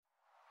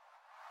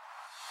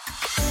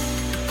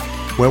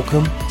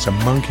Welcome to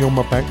Monkey on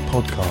My Back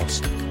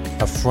podcast,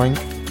 a frank,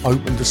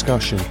 open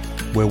discussion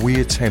where we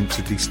attempt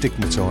to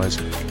destigmatise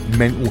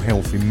mental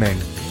health in men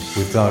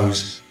with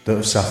those that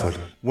have suffered.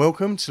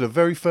 Welcome to the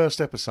very first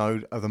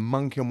episode of the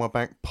Monkey on My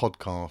Back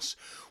podcast,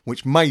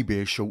 which may be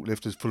as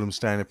short-lived as Fulham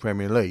stay in the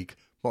Premier League,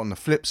 but on the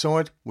flip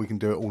side, we can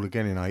do it all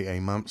again in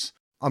 18 months.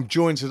 I'm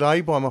joined today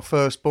by my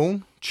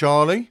firstborn,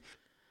 Charlie.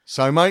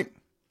 So, mate,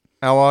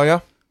 how are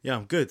you? Yeah,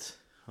 I'm good.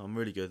 I'm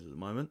really good at the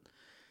moment.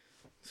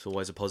 It's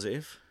always a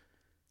positive.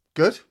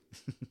 Good.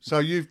 So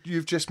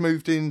you've just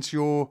moved into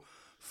your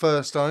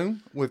first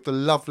home with the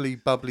lovely,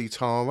 bubbly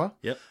Tara.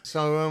 Yep.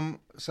 So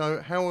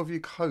how have you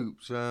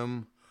coped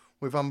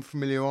with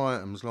unfamiliar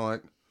items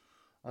like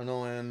an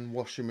iron,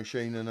 washing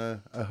machine, and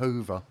a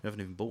Hoover? You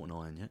haven't even bought an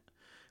iron yet.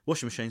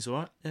 Washing machine's all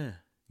right. Yeah,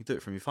 you do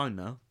it from your phone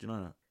now. Do you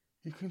know that?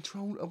 You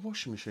control a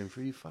washing machine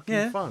through your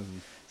fucking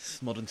phone.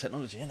 It's modern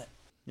technology, isn't it?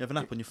 You have an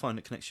app on your phone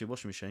that connects to your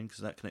washing machine because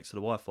that connects to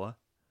the Wi-Fi.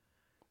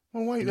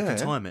 Well, wait You there.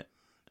 can time it.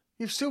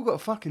 You've still got to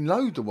fucking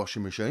load the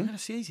washing Yeah, machine.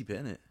 that's the easy bit,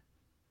 isn't it?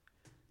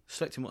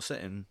 Selecting what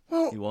setting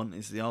Well- you want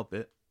is the hard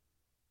bit.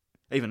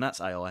 Even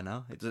that's AI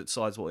now. It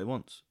decides what it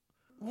wants.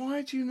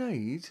 Why do you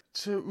need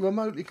to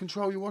remotely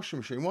control your washing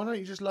machine? Why don't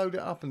you just load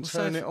it up and Well,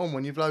 turn so it on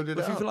when you've loaded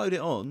it If up? you load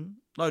it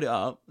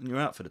up, and you're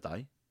out for the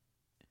day,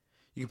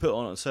 you can put it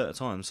on at a certain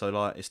time, so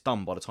like it's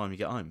done by the time you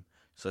get home.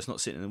 So it's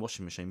not sitting in the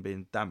washing machine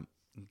being damp,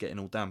 getting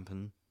all damp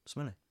and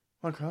smelly.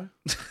 Okay.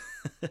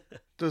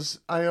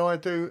 Does AI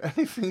do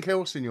anything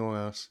else in your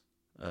house?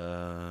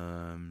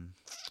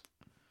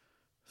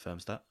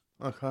 Thermostat,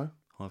 Okay.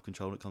 hive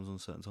control, it comes on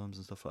certain times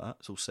and stuff like that.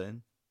 It's all set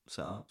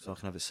up, so I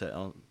can have it set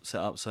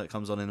up so it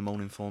comes on in the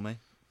morning for me.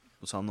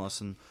 So I'm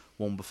nice and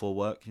warm before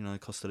work. You know,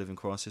 cost of living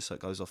crisis, so it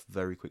goes off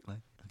very quickly.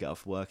 I get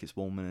off work, it's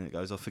warm, and it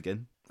goes off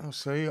again. Oh,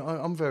 see,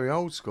 I'm very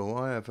old school.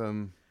 I have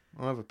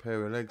a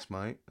pair of legs,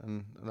 mate,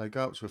 and they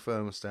go up to a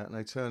thermostat and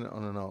they turn it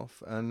on and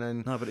off, and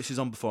then No, but this is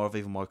on before I've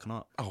even woken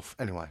up.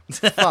 anyway,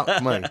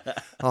 fuck me.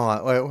 All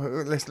right, well,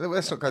 let's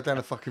not go down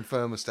a fucking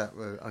thermostat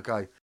route.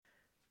 Okay.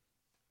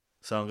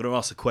 So I'm going to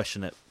ask a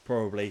question that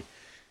probably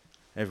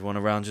everyone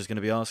around you is going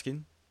to be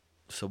asking.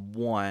 So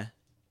why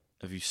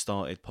have you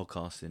started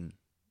podcasting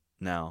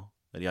now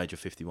at the age of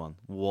 51?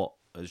 What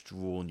has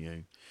drawn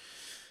you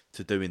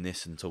to doing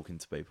this and talking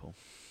to people,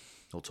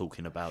 or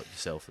talking about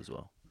yourself as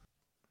well?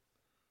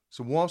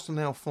 So whilst I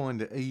now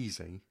find it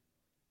easy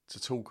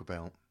to talk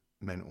about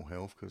mental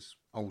health, because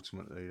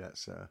ultimately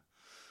that's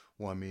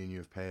why me and you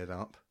have paired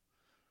up,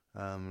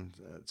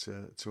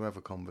 to have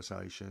a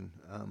conversation.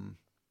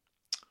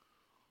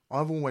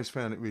 I've always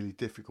found it really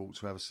difficult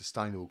to have a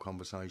sustainable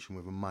conversation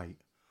with a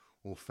mate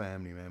or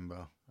family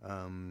member,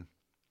 and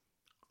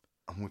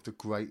with the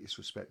greatest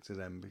respect to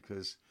them,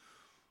 because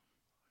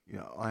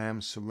I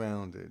am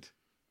surrounded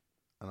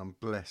and I'm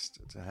blessed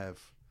to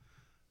have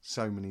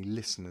so many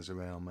listeners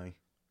around me.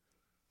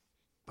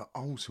 But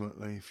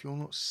ultimately, if you're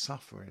not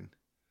suffering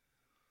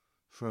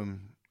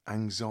from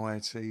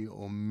anxiety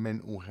or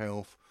mental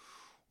health,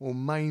 or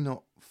may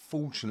not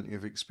fortunately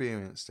have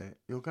experienced it,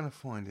 you're going to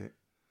find it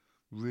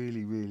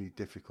really, really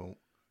difficult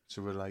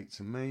to relate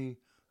to me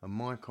and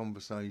my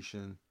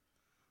conversation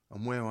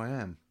and where I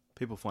am.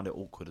 People find it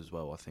awkward as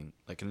well, I think.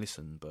 They can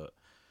listen, but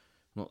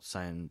I'm not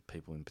saying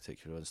people in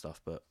particular and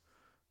stuff, but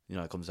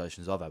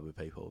conversations I've had with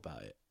people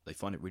about it, they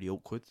find it really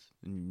awkward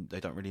and they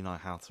don't really know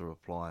how to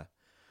reply,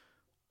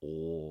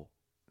 or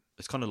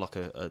it's kind of like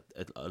a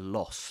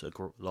loss,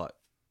 like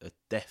a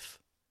death.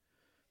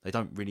 They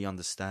don't really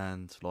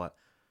understand like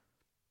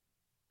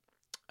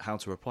how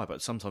to reply,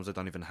 but sometimes they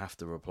don't even have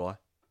to reply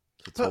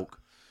to talk.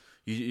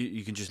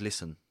 You can just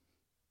listen.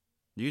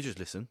 You just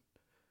listen.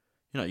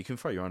 You can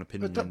throw your own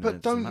opinion in.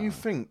 But don't you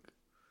think?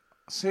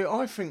 See,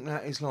 I think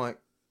that is like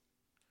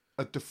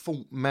a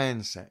default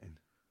man setting,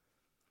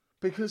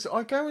 because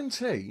I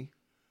guarantee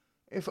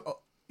if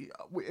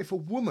a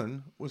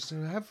woman was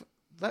to have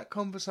that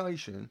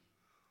conversation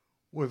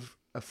with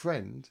a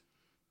friend,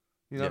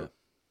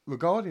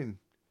 regarding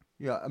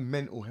a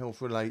mental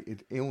health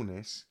related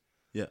illness,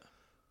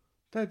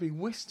 they'd be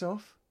whisked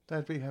off.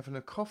 They'd be having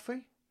a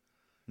coffee.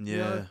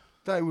 Yeah.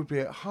 They would be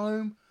at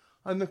home,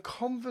 and the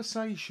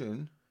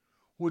conversation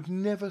would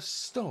never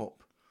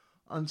stop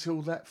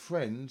until that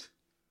friend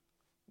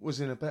was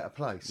in a better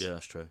place. Yeah,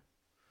 that's true.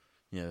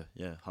 Yeah,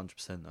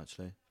 100%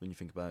 actually. When you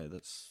think about it,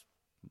 that's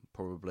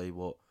probably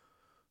what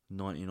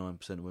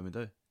 99% of women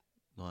do.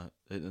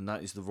 And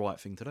that is the right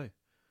thing to do.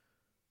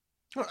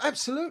 Oh,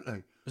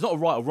 absolutely. It's not a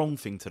right or wrong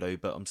thing to do,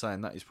 but I'm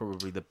saying that is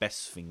probably the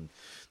best thing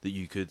that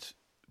you could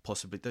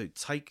possibly do.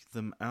 Take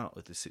them out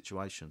of the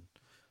situation.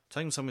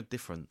 Take them somewhere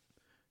different.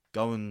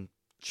 Go and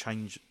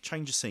change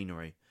the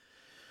scenery.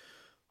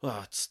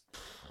 Well, it's,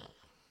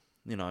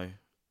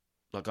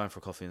 like going for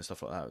a coffee and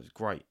stuff like that. It's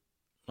great.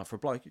 Like for a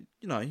bloke,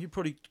 you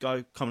probably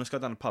go, come, let's go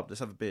down the pub, let's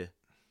have a beer.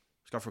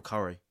 Let's go for a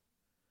curry.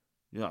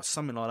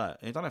 Something like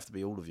that. It don't have to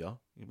be all of you.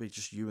 It'll be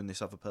just you and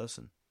this other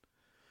person.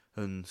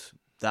 And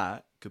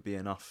that could be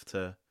enough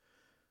to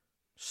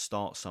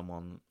start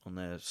someone on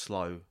their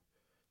slow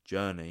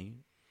journey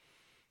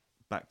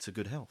back to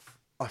good health.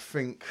 I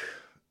think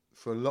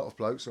for a lot of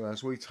blokes, or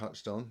as we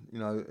touched on, you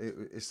know,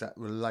 it's that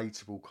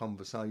relatable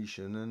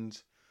conversation,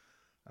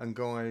 and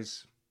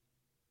guys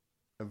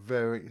are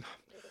very.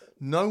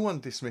 No one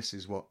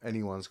dismisses what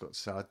anyone's got to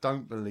say. I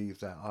don't believe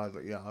that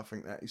either. Yeah, I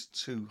think that is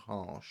too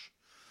harsh.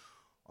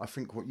 I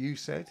think what you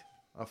said,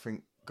 I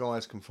think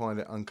guys can find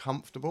it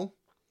uncomfortable,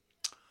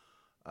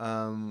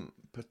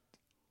 but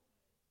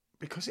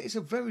because it's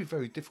a very,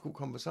 very difficult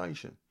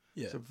conversation.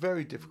 Yeah. It's a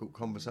very difficult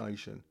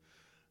conversation,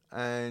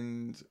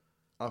 and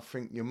I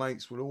think your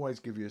mates will always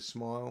give you a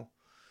smile,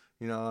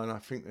 you know, and I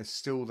think there's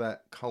still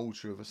that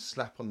culture of a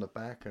slap on the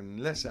back and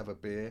let's have a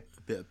beer,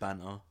 A bit of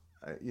banter,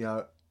 you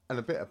know, and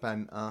a bit of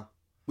banter.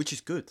 which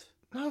is good.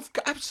 No,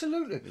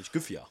 absolutely. It's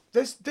good for you.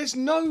 There's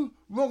no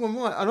wrong and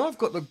right, and I've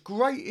got the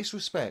greatest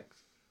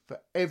respect for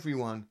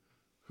everyone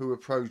who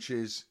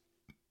approaches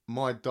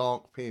my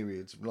dark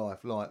periods of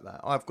life like that.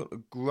 I've got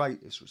the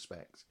greatest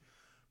respect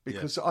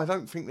because I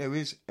don't think there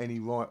is any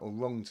right or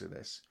wrong to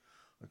this.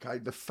 Okay,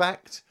 the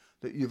fact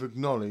that you've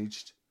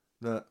acknowledged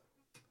that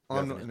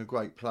I'm not in a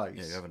great place,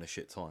 Yeah, you're having a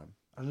shit time.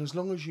 and as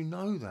long as you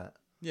know that,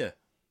 Yeah.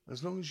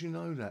 as long as you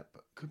know that,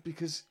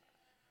 because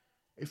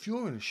if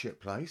you're in a shit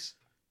place,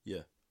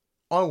 Yeah.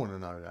 I want to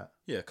know that,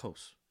 Yeah, of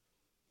course.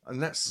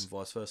 and that's And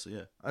vice versa,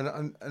 yeah.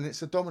 and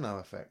it's a domino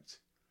effect,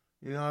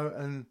 you know,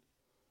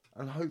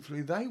 and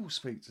hopefully they will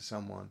speak to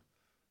someone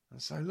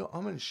and say, look,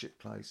 I'm in a shit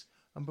place,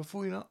 and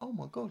before you know, oh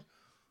my God,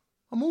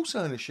 I'm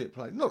also in a shit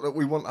place. Not that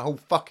we want the whole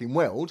fucking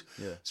world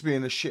to be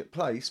in a shit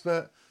place,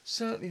 but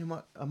certainly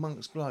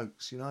amongst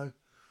blokes, you know,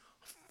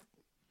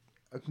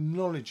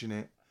 acknowledging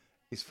it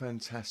is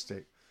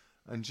fantastic,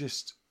 and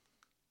just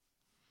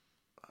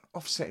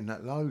offsetting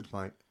that load,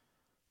 mate,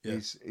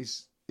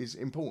 is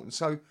important.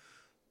 So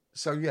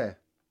yeah,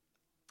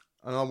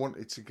 and I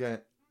wanted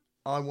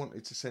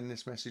to send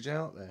this message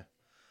out there,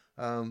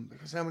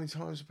 because how many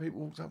times have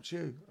people walked up to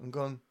you and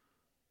gone,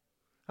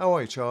 "How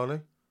are you,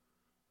 Charlie?"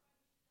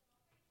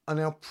 And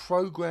our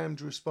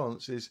programmed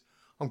response is,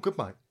 "I'm good,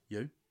 mate."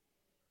 You?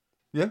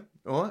 Yeah,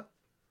 all right.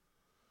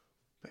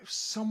 But if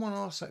someone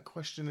asks that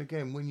question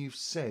again when you've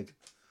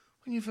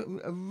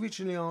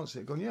originally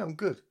answered it, gone, "Yeah, I'm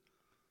good,"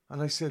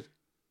 and they said,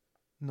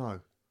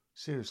 "No,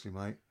 seriously,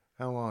 mate,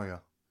 how are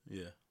you?"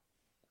 Yeah.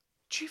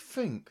 Do you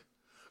think?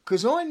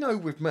 Because I know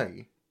with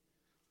me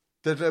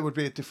that there would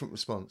be a different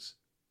response.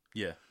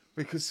 Yeah.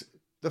 Because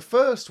the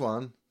first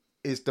one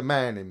is the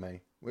man in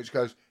me, which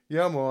goes,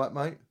 "Yeah, I'm all right,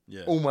 mate."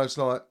 Yeah. Almost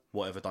like,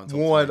 Whatever, don't talk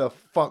why to me. the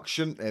fuck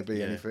shouldn't there be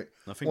Yeah. anything?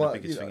 I think the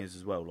biggest thing is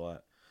as well,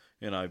 like,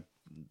 you know,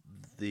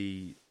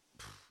 the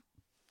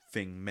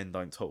thing, men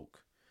don't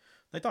talk.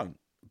 They don't.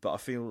 But I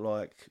feel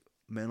like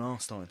men are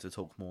starting to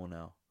talk more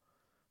now.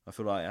 I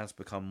feel like it has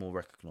become more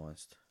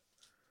recognised.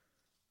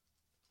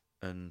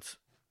 And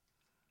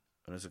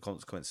as a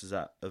consequence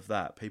of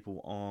that,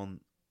 people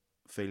aren't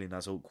feeling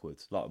as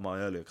awkward. Like my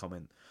earlier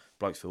comment,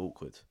 blokes feel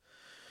awkward.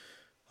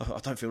 I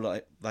don't feel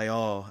like they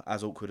are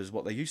as awkward as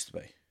what they used to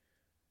be.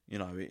 You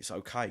know, it's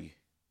okay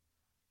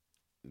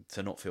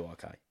to not feel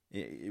okay.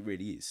 It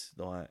really is.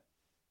 Like,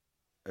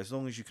 as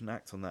long as you can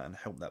act on that and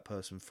help that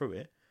person through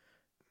it,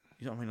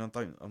 you know what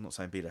I mean? I'm not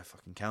saying be their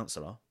fucking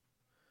counsellor,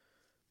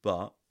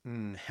 but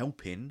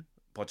helping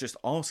by just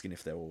asking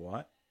if they're all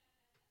right,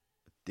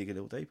 dig a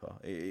little deeper.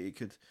 It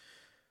could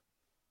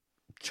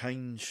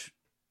change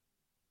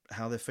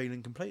how they're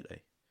feeling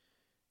completely.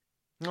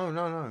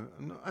 No,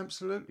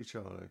 absolutely,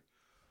 Charlie.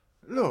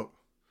 Look,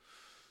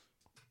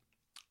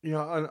 you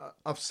know,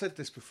 I've said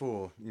this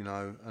before, you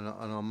know, and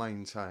I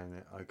maintain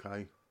it.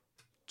 Okay,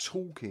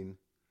 talking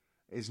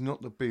is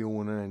not the be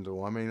all and end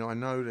all. I mean, I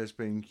know there's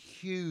been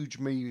huge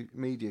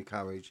media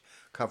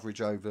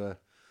coverage over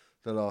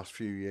the last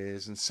few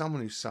years, and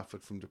someone who's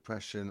suffered from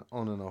depression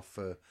on and off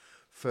for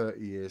 30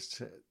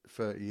 years,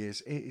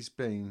 it has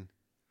been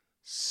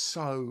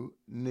so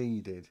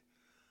needed.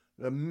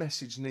 The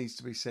message needs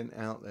to be sent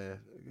out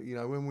there. You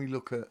know, when we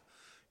look at,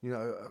 you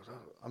know,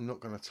 I'm not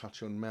going to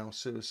touch on male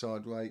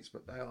suicide rates,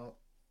 but they are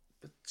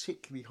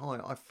particularly high.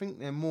 I think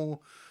they're more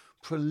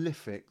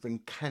prolific than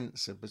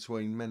cancer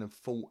between men of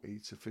 40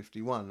 to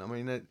 51. I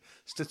mean,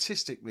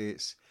 statistically,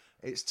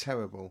 it's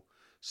terrible.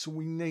 So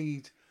we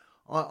need.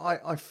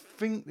 I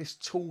think this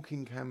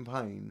talking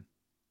campaign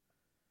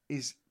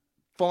is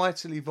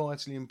vitally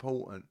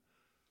important,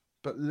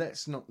 but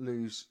let's not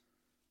lose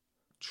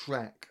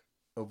track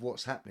of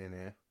what's happening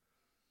here.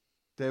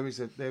 There is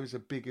a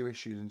bigger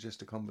issue than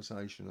just a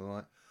conversation, all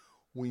right?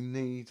 We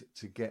need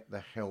to get the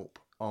help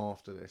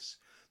after this.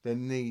 There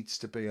needs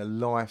to be a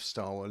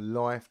lifestyle, a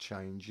life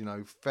change, you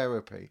know,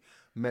 therapy,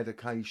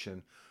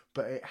 medication,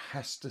 but it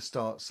has to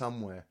start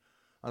somewhere.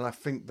 And I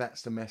think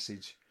that's the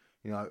message.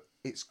 You know,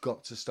 it's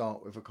got to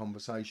start with a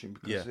conversation,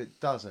 because if it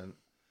doesn't,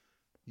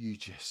 you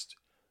just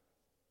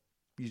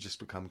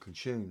become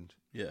consumed.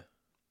 Yeah.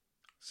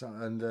 So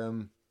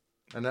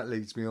and that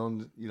leads me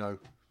on, you know,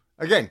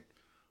 again,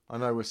 I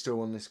know we're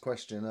still on this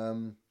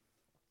question.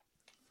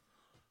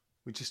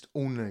 We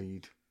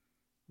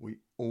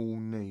all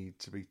need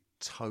to be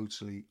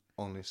totally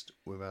honest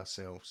with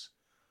ourselves.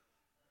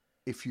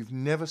 If you've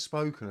never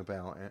spoken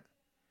about it,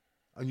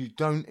 and you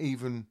don't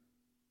even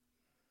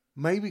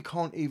maybe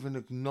can't even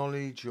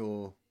acknowledge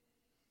or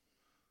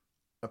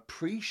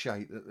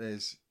appreciate that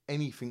there's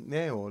anything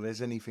there or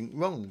there's anything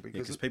wrong,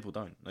 because Because people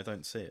don't. They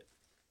don't see it.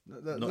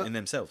 th- Not in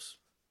themselves.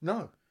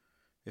 no,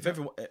 If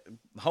everyone,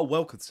 the whole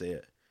world could see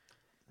it,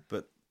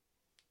 but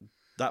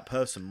that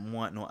person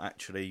might not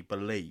actually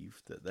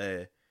believe that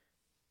they're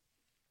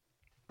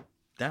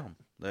down.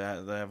 They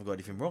haven't got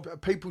anything wrong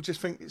but people just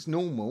think it's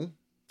normal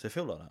to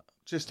feel like that.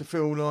 just to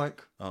feel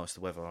like, Oh, it's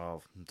the weather.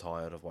 Oh, I'm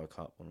tired. I've woke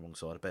up on the wrong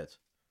side of bed.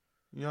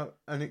 you know,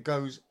 and it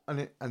goes,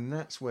 and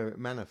that's where it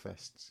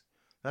manifests.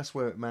 That's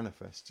where it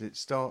manifests. It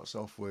starts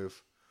off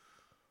with,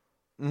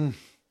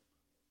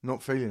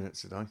 not feeling it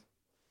today.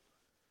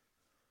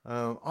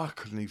 I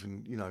couldn't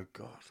even,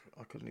 God,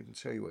 I couldn't even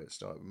tell you where it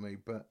started with me,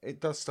 but it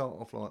does start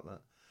off like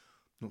that.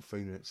 Not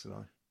feeling it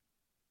today.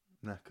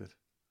 Knackered.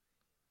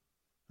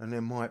 And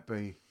there might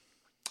be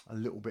a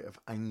little bit of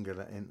anger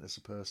that enters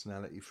the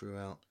personality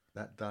throughout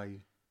that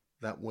day,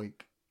 that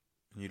week.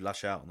 And you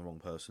lash out on the wrong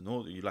person,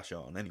 or you lash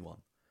out on anyone.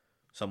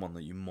 Someone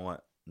that you might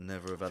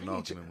never have had an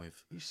argument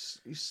with.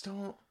 You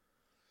start.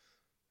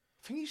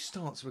 I think you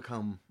start to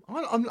become.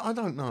 I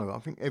don't know. I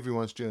think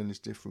everyone's journey is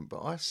different,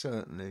 but I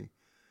certainly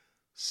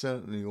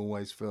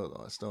always felt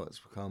that I started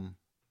to become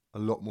a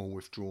lot more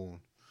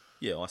withdrawn.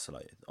 Yeah,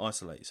 isolated.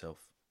 Isolate yourself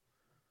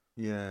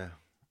Yeah.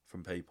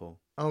 from people.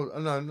 Oh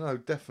no,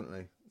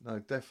 definitely, no,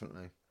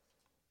 definitely.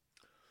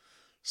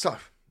 So,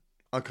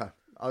 okay,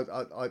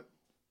 I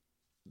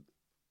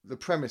the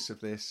premise of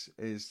this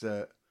is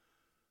that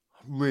I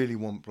really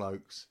want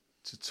blokes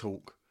to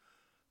talk,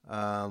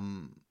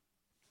 and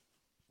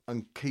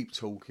keep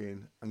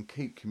talking and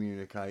keep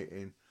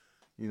communicating,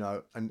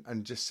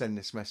 and just send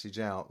this message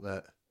out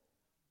that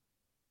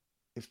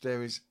if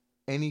there is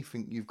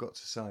anything you've got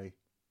to say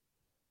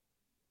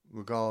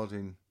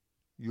regarding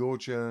your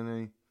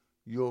journey,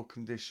 your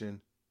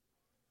condition,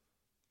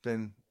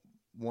 then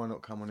why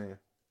not come on here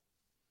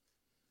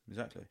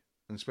Exactly.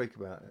 and speak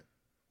about it?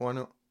 Why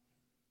not?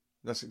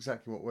 That's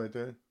exactly what we're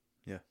doing.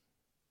 Yeah.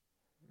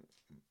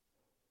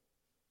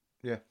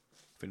 Yeah.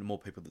 I think the more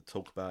people that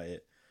talk about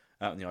it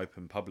out in the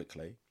open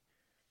publicly,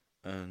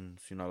 and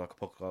like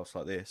a podcast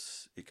like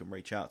this, it can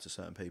reach out to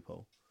certain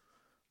people.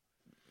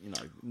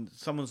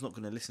 Someone's not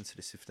going to listen to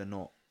this if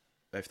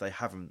they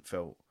haven't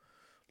felt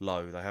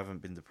low, they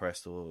haven't been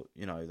depressed, or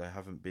they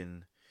haven't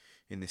been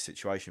in this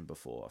situation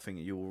before. I think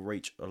you will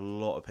reach a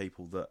lot of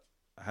people that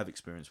have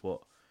experienced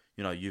what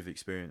you've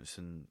experienced,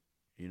 and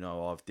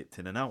I've dipped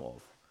in and out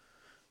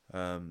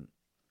of.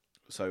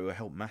 So it will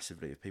help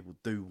massively if people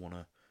do want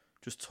to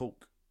just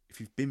talk. If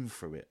you've been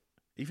through it,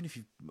 even if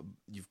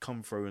you've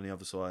come through on the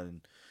other side,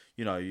 and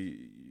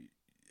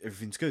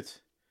everything's good,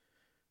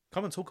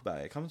 come and talk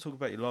about it. Come and talk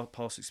about your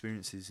past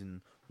experiences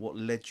and what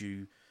led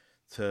you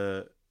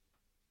to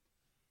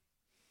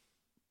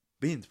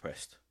being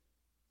depressed.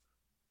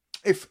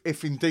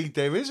 If indeed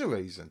there is a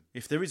reason.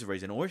 If there is a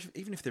reason, or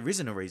even if there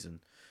isn't a reason,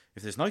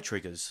 if there's no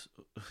triggers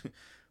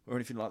or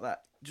anything like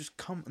that, just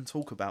come and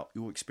talk about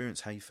your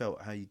experience, how you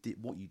felt, how you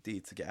did, what you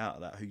did to get out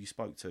of that, who you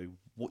spoke to,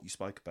 what you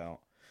spoke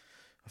about.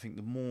 I think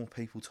the more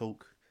people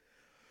talk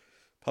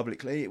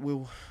publicly, it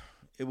will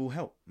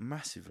help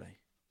massively.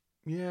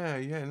 Yeah,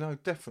 no,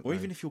 definitely. Or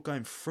even if you're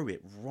going through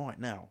it right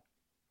now,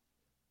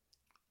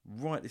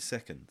 right this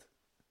second,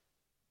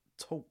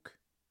 talk.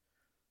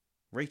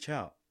 Reach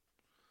out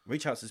to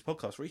this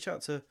podcast. Reach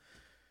out to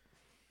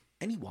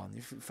anyone.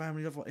 If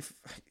family, loved one, if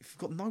you've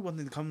got no one,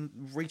 then come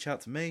reach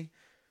out to me,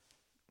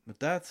 my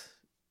dad.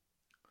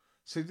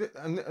 See,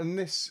 and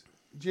this,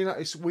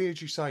 it's weird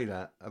you say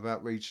that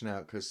about reaching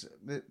out, because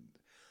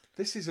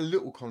this is a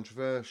little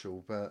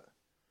controversial, but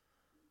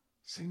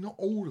see, not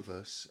all of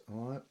us,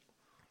 all right,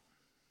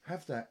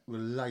 have that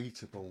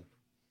relatable,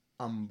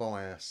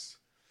 unbiased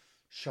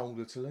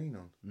shoulder to lean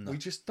on. No. We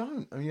just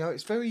don't. And,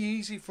 it's very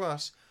easy for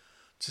us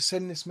to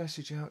send this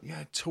message out.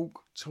 Yeah,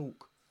 talk.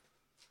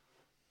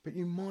 But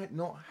you might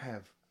not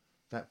have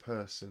that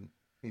person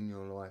in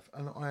your life.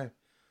 And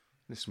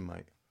listen,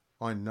 mate,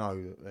 I know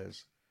that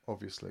there's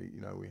obviously,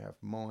 we have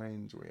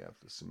Mind, we have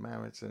the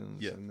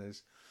Samaritans, and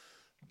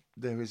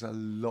there is a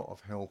lot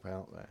of help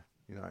out there.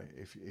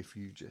 If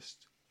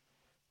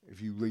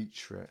you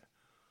reach for it.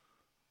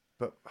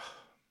 But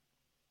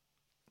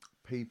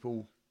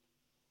people,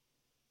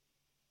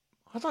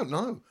 I don't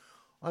know.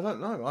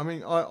 I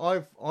mean,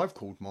 I've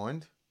called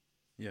Mind.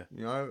 Yeah.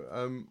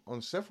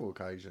 On several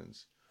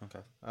occasions.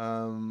 Okay.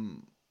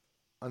 And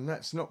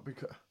that's not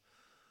because.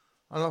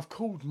 And I've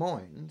called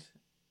Mind.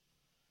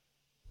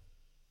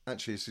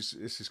 Actually, this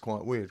is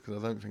quite weird,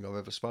 because I don't think I've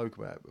ever spoke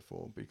about it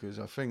before. Because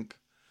I think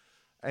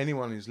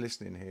anyone who's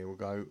listening here will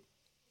go,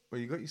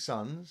 well, you've got your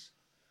sons,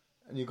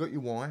 and you've got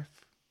your wife,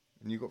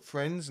 and you've got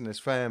friends, and there's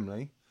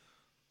family.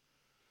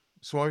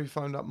 So why have you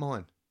phoned up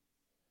Mind?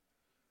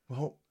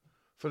 Well,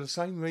 for the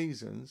same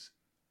reasons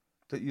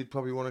that you'd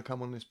probably want to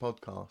come on this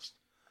podcast.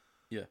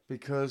 Yeah.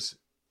 Because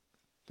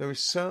there are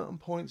certain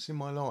points in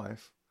my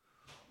life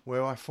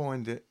where I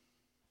find it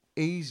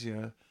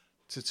easier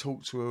to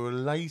talk to a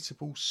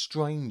relatable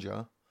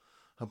stranger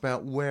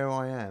about where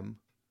I am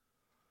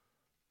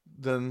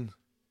than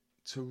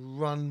to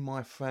run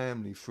my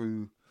family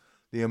through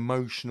the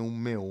emotional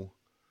mill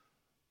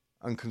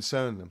and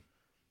concern them.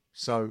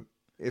 So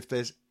if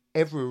there's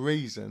ever a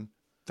reason,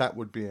 that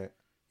would be it.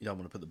 You don't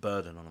want to put the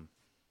burden on them.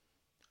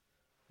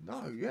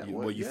 No, yeah.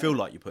 You feel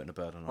like you're putting a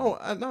burden on them.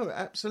 Oh, no,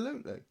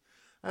 absolutely.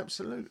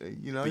 Absolutely,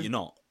 you know. But you're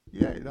not.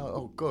 Yeah, no,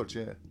 oh, God,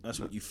 yeah. That's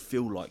what you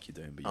feel like you're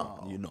doing, but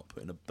you're not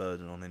putting a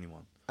burden on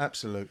anyone.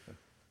 Absolutely.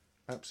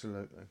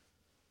 Absolutely.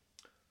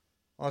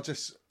 I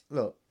just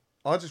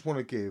want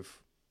to give,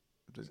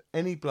 if there's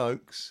any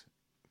blokes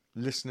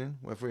listening,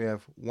 whether we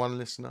have one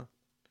listener,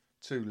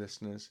 two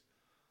listeners,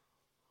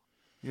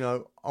 you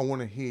know, I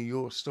want to hear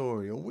your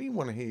story, or we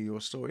want to hear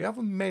your story.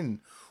 Other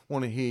men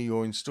want to hear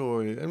your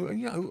story. And,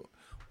 you know,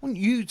 I want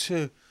you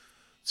to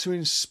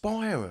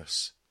inspire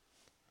us,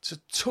 to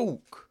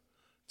talk,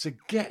 to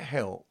get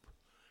help.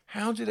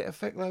 How did it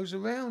affect those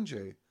around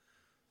you?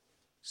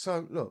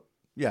 So, look,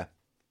 yeah,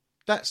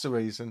 that's the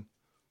reason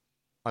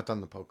I've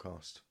done the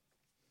podcast.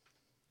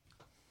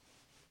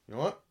 You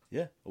all right?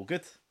 Yeah, all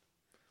good.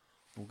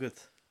 All good.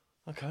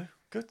 Okay,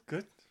 good.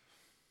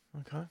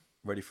 Okay.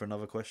 Ready for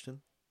another question?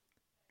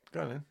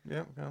 Go then.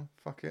 Yeah, go.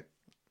 Fuck it.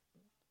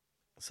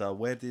 So,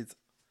 where did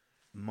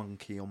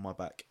Monkey on My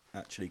Back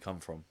actually come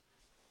from?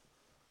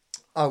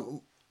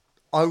 Oh,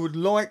 I would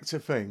like to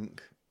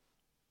think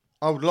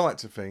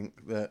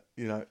that,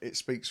 you know, it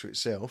speaks for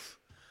itself.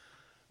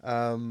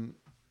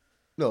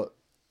 Look,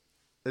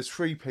 there's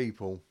 3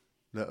 people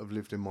that have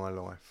lived in my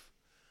life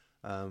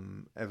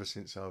ever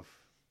since I've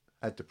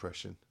had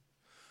depression.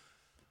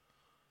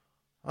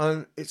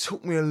 And it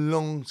took me a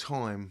long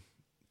time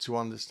to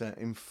understand.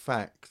 In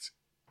fact,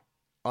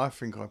 I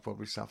think I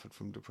probably suffered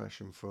from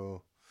depression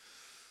for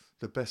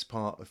the best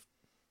part of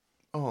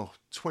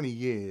 20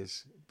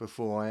 years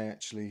before I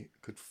actually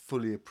could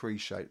fully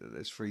appreciate that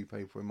there's 3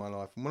 people in my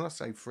life. And when I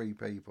say 3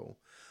 people,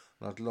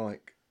 I'd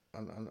like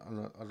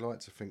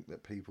to think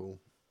that people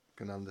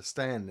can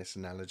understand this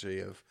analogy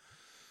of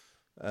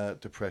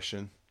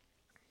depression.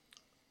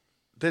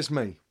 There's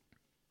me.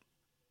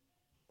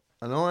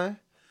 And I,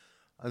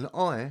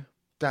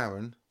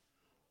 Darren,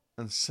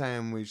 and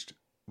sandwiched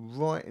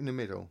right in the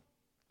middle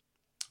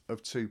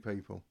of 2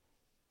 people.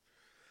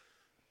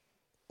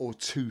 Or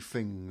 2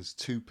 things,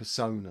 2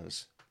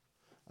 personas.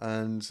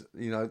 And,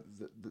 you know,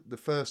 the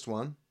first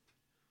one,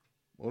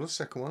 or the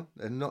second one,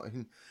 they're not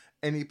in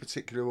any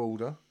particular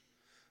order,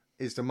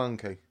 is the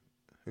monkey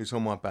who's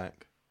on my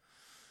back.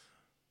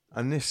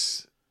 And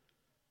this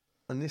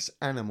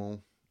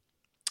animal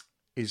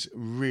is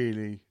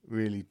really,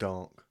 really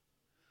dark.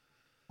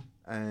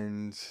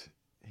 And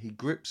he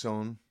grips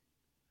on,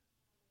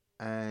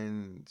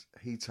 and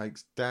he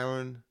takes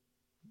Darren,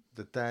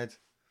 the dad,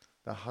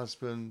 the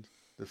husband,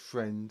 the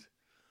friend,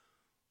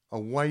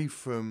 away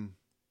from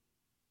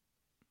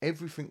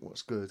everything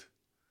what's good,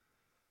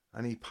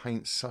 and he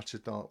paints such a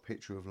dark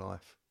picture of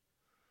life.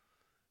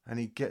 And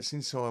he gets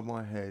inside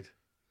my head,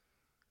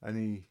 and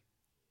he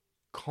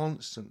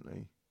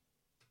constantly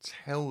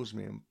tells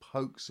me and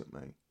pokes at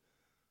me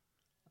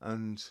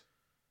and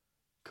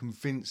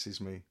convinces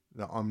me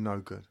that I'm no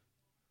good,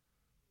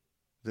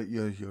 that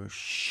you're a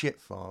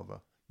shit father,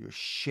 you're a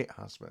shit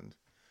husband,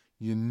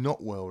 you're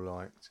not well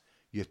liked,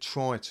 you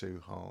try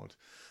too hard.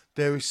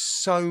 There is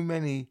so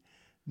many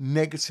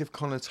negative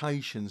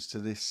connotations to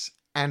this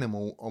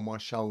animal on my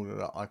shoulder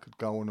that I could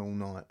go on all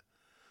night.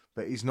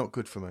 But he's not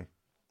good for me.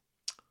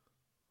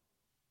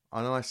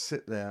 And I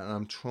sit there and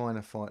I'm trying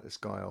to fight this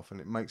guy off, and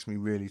it makes me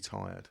really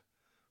tired.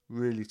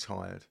 Really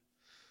tired.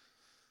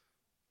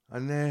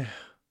 And there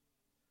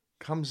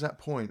comes that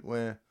point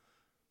where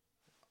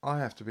I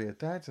have to be a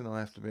dad, and I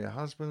have to be a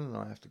husband, and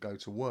I have to go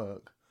to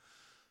work.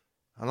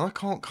 And I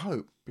can't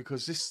cope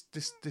because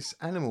this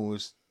animal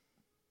has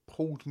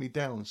pulled me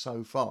down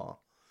so far.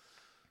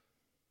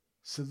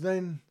 So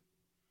then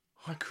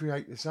I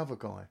create this other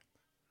guy,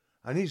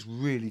 and he's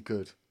really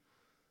good.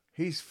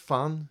 He's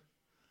fun,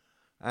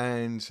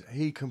 and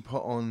he can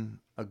put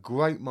on a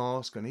great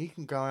mask, and he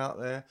can go out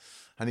there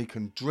and he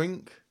can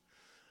drink,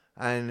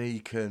 and he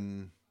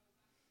can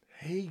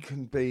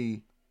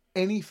be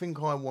anything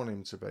I want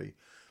him to be.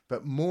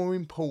 But more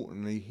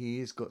importantly, he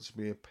has got to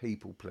be a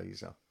people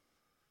pleaser.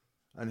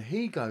 And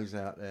he goes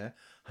out there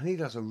and he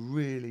does a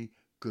really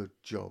good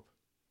job.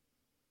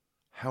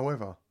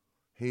 However,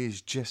 he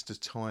is just as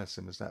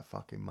tiresome as that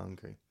fucking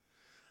monkey.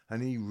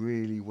 And he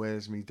really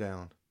wears me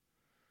down.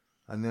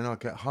 And then I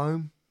get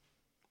home,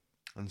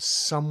 and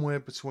somewhere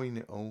between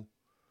it all,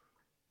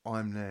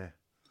 I'm there.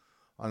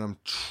 And I'm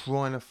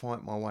trying to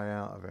fight my way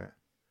out of it.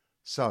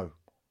 So,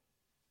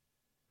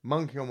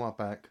 monkey on my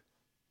back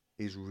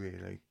is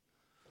really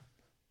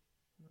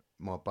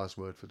my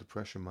buzzword for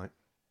depression, mate.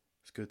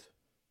 It's good.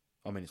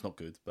 I mean, it's not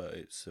good, but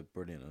it's a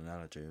brilliant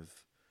analogy of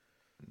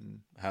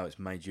how it's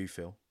made you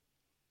feel.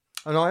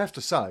 And I have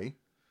to say,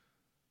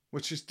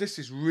 this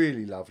is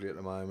really lovely at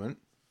the moment.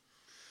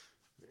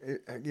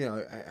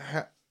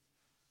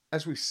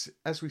 As we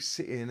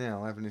sit here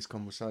now having this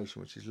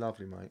conversation, which is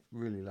lovely, mate,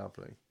 really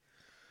lovely.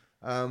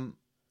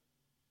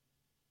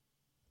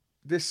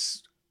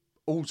 This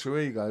alter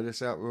ego,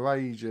 this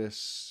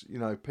outrageous,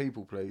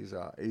 people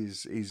pleaser,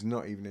 is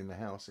not even in the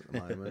house at the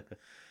moment,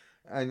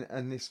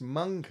 and this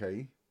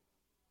monkey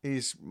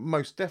is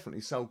most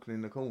definitely sulking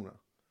in the corner.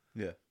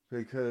 Yeah.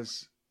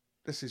 Because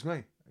this is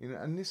me,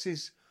 and this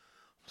is.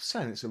 I'm not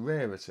saying it's a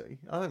rarity.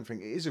 I don't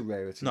think it is a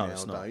rarity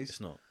nowadays. It's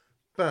not.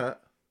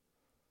 But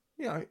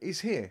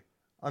it's here,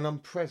 and I'm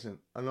present,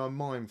 and I'm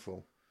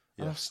mindful,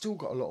 and I've still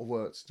got a lot of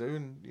work to do,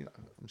 and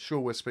I'm sure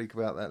we'll speak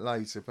about that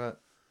later.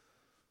 But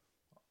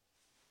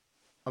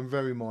I'm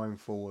very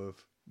mindful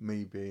of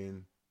me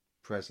being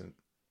present.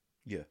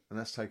 Yeah. And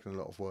that's taken a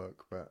lot of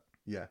work, but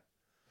yeah.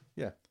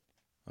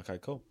 Okay,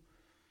 cool.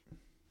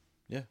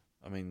 Yeah,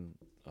 I mean,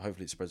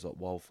 hopefully it spreads like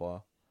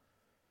wildfire.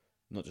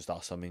 Not just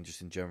us, I mean,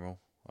 just in general.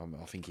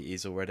 I think it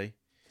is already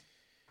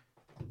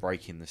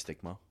breaking the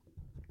stigma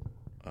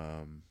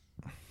around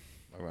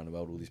the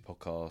world. All these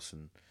podcasts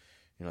and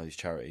these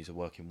charities are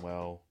working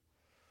well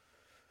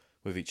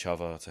with each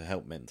other to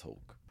help men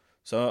talk.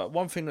 So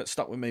one thing that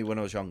stuck with me when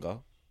I was younger,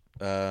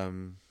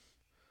 I'm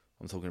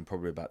talking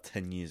probably about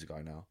 10 years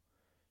ago now,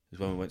 is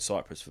when we went to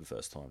Cyprus for the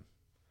first time.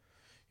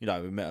 We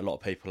met a lot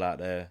of people out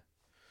there.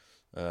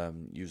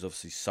 You was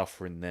obviously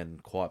suffering then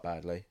quite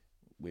badly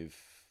with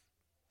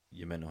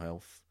your mental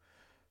health.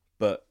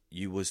 But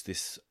you was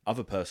this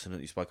other person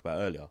that you spoke about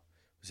earlier.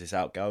 Was this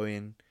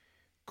outgoing,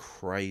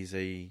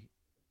 crazy,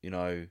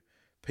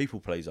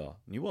 people pleaser.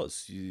 And you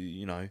was,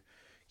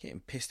 getting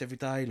pissed every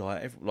day,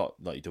 like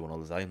you do on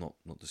holiday, not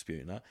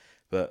disputing that.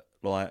 But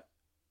like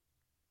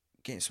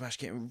getting smashed,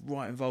 getting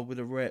right involved with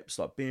the reps,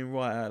 like being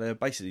right out there.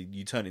 Basically,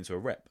 you turned into a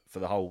rep for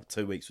the whole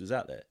 2 weeks we was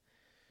out there.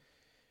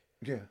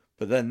 Yeah.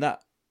 But then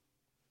that,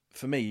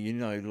 for me,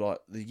 like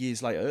the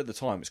years later, at the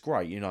time, it's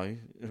great, I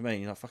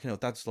mean, fucking hell,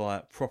 Dad's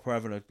like proper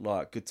having a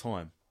good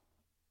time.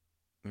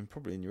 I mean,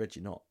 probably in your head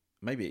you're not.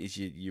 Maybe it is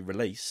your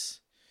release,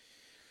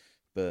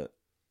 but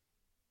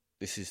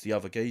this is the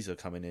other geezer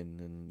coming in,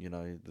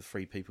 and the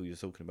three people you're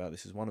talking about.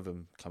 This is one of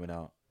them coming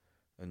out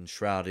and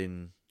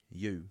shrouding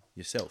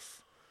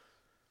yourself.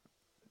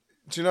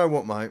 Do you know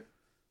what, mate?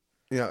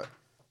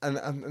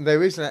 And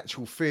there is an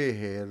actual fear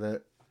here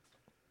that.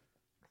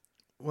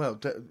 Well,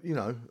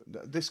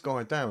 this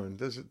guy Darren,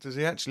 does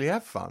he actually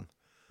have fun?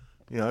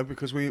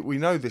 Because we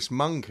know this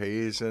monkey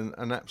is an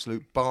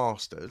absolute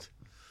bastard,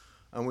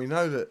 and we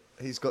know that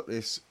he's got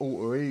this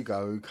alter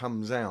ego who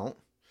comes out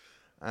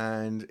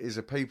and is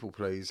a people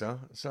pleaser.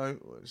 So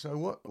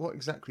what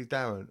exactly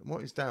Darren?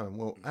 What is Darren?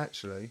 Well,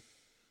 actually,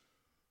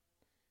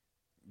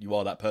 you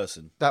are that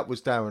person. That was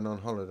Darren on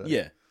holiday.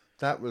 Yeah,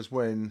 that was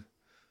when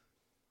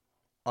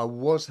I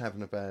was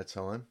having a bad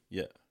time.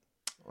 Yeah.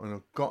 And I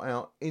got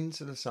out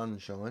into the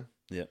sunshine.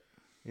 Yeah.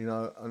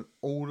 And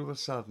all of a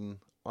sudden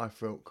I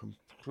felt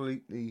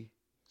completely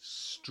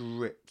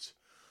stripped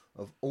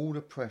of all the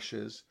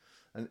pressures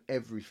and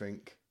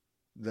everything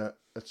that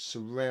had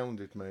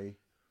surrounded me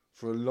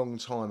for a long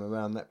time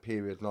around that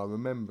period, and I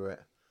remember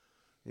it.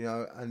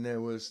 And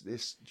there was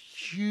this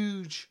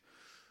huge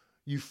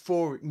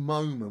euphoric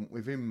moment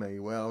within me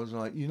where I was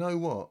like, you know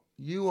what?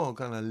 You are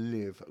going to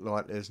live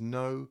like there's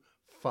no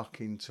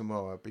fucking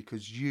tomorrow,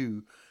 because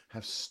you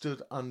have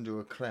stood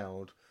under a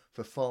cloud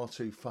for far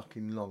too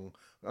fucking long.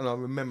 And I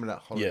remember that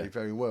holiday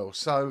very well.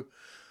 So,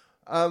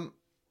 I'm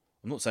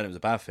not saying it was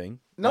a bad thing.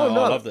 No.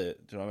 I loved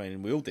it. Do you know what I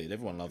mean? We all did.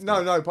 Everyone loved it.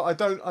 No, but I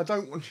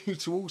don't want you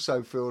to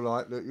also feel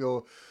like that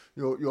your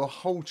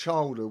whole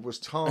childhood was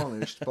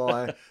tarnished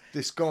by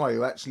this guy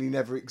who actually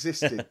never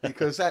existed,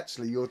 because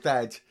actually your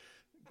dad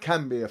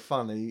can be a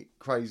funny,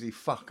 crazy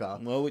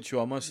fucker. Well, which you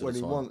are most of the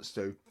time. When he wants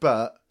to.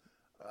 But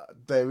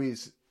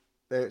there's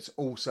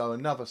also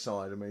another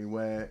side of me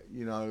where,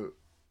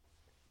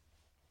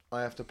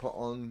 I have to put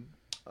on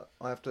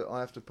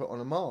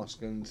a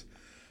mask, and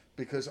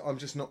because I'm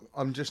just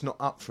not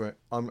up for it.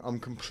 I'm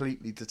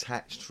completely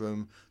detached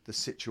from the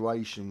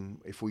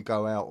situation if we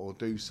go out or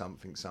do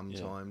something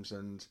sometimes,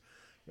 and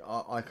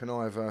I can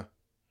either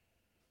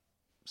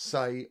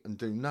say and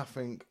do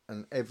nothing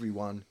and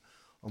everyone.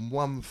 And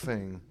one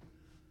thing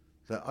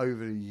that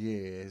over the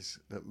years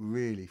that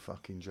really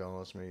fucking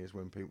jars me is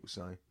when people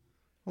say,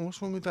 "Oh,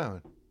 what's wrong with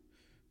Darren?"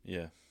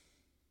 Yeah.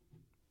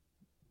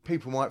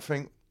 People might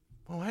think,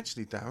 "Well,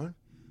 actually, Darren,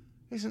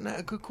 isn't that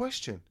a good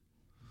question?"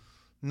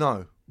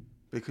 No,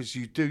 because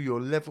you do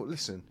your level.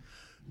 Listen,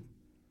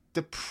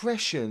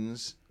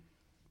 depression's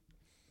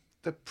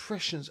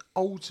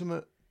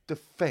ultimate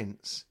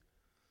defence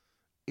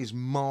is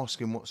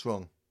masking what's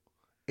wrong.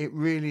 It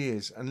really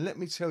is. And let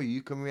me tell you,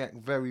 you can react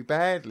very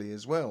badly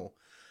as well.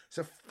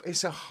 So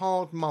it's a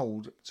hard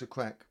mould to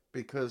crack,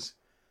 because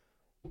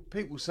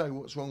people say,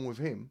 "What's wrong with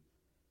him?"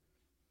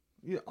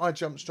 I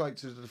jump straight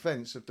to the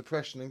defence of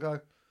depression and go,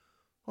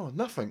 "Oh,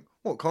 nothing.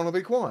 What, can't I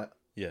be quiet?"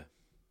 Yeah.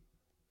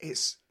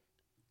 It's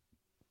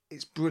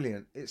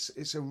brilliant.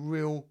 It's a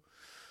real...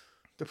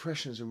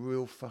 Depression's a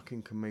real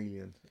fucking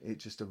chameleon. It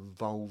just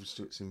evolves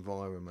to its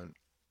environment.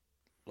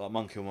 Like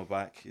Monkey on My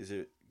Back, is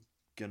it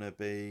going to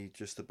be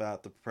just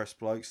about depressed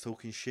blokes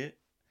talking shit?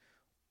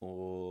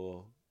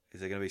 Or is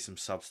there going to be some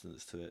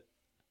substance to it?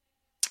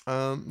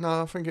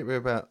 No, I think it'd be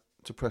about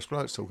depressed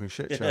blokes talking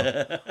shit,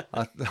 Charles.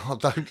 I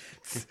don't.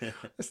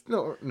 It's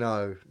not.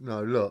 No.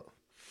 Look,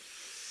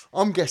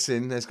 I'm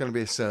guessing there's going to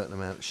be a certain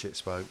amount of shit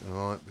spoken,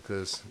 all right?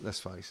 Because let's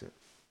face it,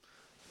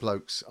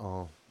 blokes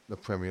are the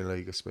Premier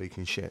League of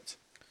speaking shit.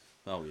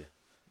 Oh yeah.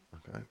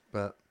 Okay,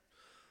 but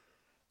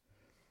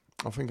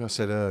I think I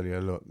said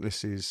earlier. Look,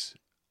 this is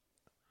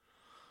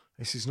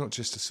not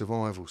just a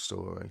survival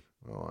story,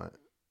 all right?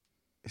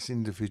 It's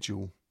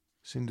individual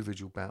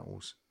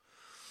battles,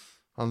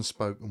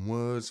 unspoken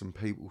words, and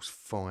people's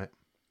fight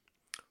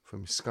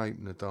from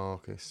escaping the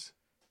darkest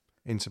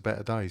into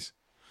better days.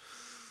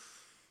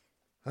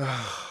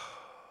 I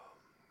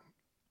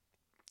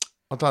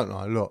don't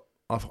know. Look,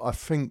 I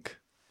think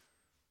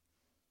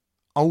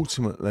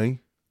ultimately,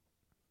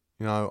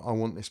 you know, I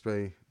want this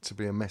to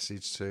be a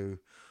message to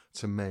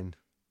men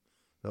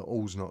that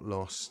all's not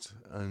lost,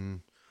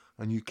 and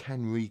you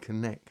can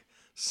reconnect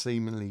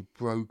seemingly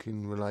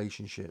broken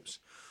relationships,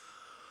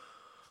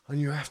 and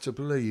you have to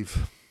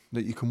believe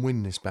that you can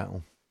win this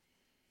battle,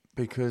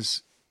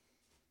 because,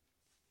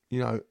 you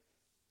know,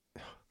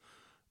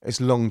 it's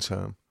long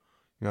term.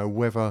 You know,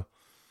 whether,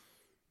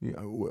 you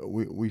know,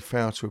 we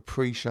fail to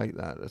appreciate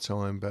that at the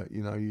time, but,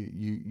 you know,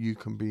 you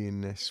can be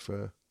in this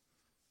for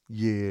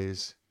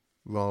years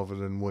rather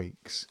than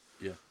weeks.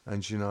 Yeah.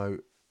 And, you know,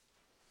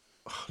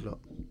 look,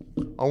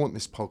 I want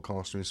this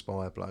podcast to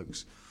inspire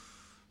blokes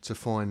to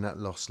find that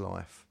lost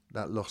life,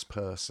 that lost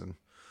person,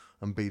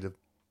 and be the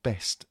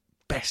best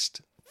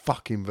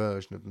fucking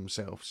version of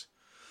themselves.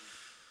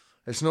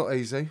 It's not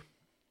easy,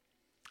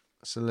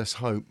 so let's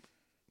hope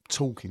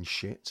talking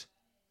shit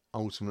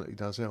ultimately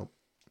does help.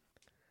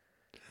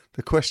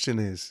 The question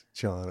is,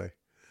 Charlie,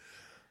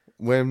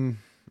 when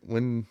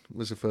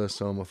was the first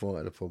time I thought I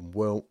had a problem?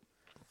 Well,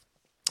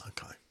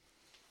 okay.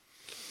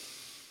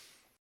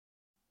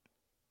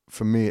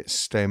 For me, it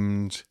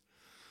stemmed...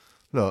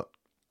 Look,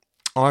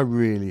 I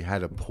really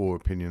had a poor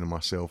opinion of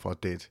myself. I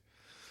did.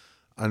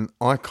 And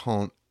I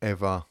can't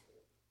ever...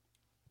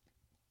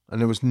 And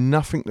there was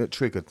nothing that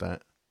triggered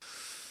that.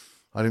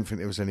 I didn't think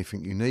there was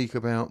anything unique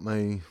about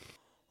me.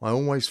 I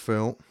always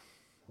felt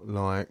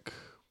like...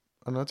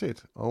 And I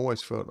did. I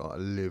always felt like I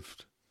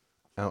lived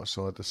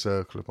outside the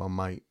circle of my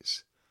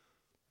mates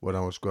when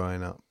I was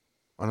growing up.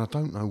 And I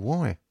don't know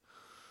why.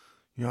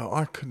 You know,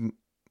 I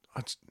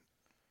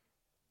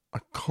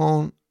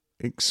can't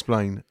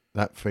explain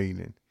that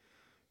feeling.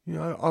 You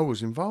know, I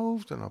was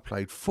involved and I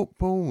played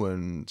football,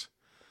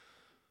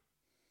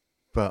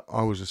 but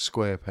I was a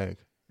square peg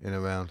in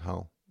a round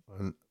hole.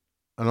 And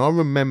I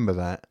remember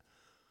that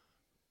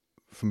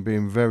from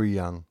being very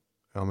young.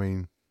 I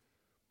mean,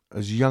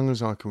 as young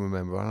as I can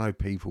remember. I know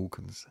people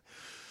can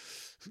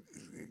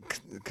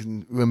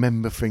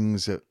remember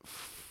things at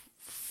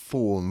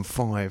 4 and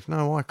 5.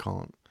 No, I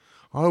can't.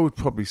 I would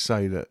probably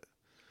say that,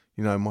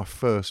 you know, my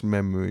first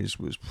memories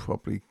was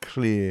probably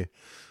clear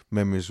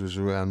memories was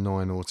around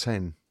 9 or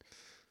 10.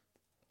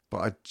 But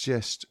I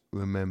just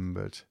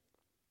remembered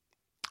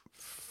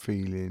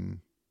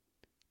feeling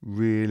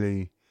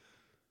really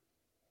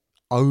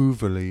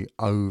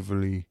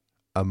overly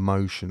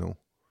emotional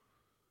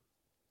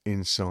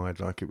inside,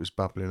 like it was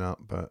bubbling up,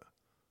 but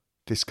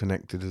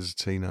disconnected as a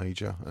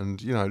teenager.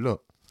 And, you know,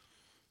 look,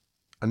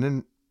 and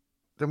then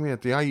we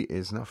had the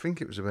 80s, and I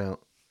think it was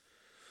about,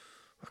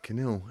 fucking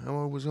hell, how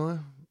old was I?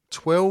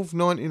 12,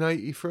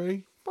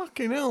 1983?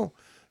 Fucking hell.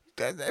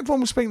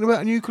 Everyone was speaking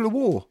about a nuclear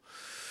war.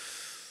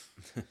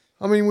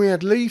 I mean, we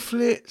had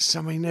leaflets.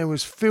 I mean, there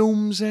was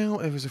films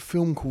out. There was a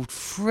film called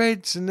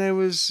Freds, and there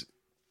was...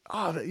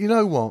 you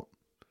know what?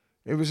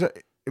 It was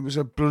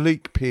a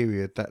bleak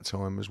period that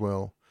time as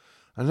well.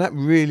 And that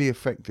really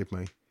affected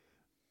me.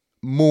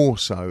 More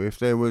so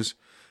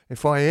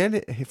if I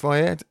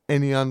had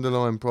any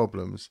underlying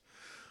problems,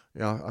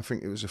 I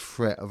think it was a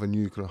threat of a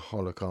nuclear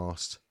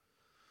holocaust.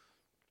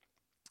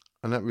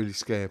 And that really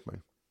scared me.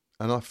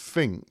 And I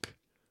think,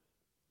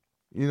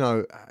 you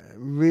know,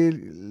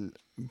 really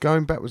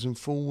going backwards and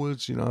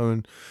forwards, you know,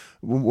 and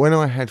when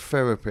I had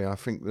therapy, I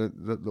think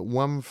that the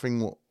one thing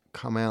what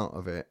come out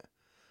of it,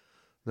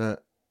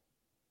 that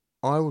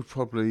I would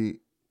probably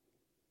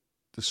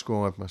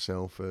describe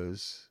myself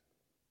as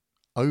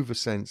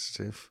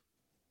oversensitive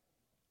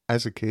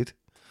as a kid.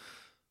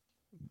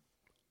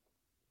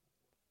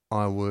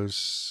 I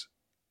was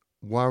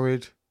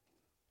worried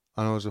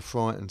and I was a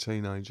frightened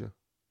teenager.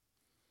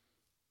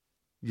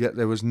 Yet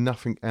there was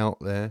nothing out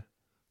there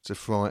to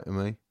frighten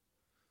me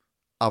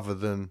other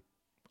than,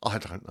 I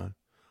don't know,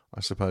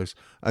 I suppose,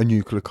 a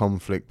nuclear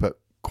conflict. But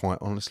quite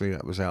honestly,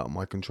 that was out of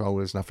my control.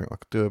 There's nothing I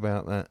could do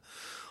about that.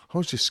 I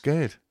was just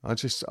scared.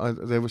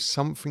 There was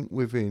something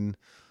within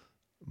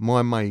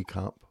my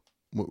makeup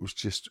that was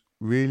just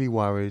really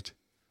worried,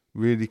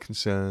 really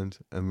concerned,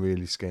 and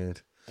really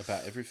scared.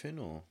 About everything,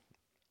 or?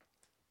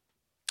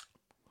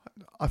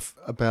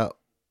 About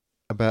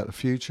the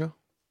future.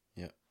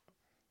 Yeah.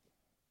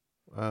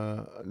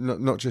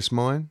 Not just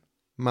mine,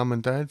 mum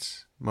and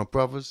dad's, my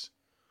brothers.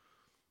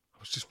 I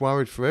was just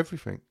worried for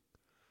everything.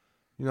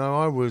 You know,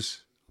 I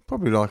was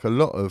probably like a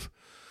lot of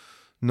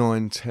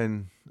 9,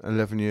 10,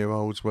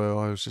 11-year-olds where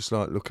I was just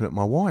like looking at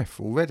my wife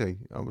already.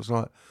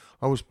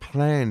 I was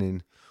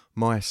planning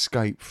my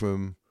escape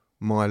from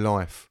my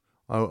life.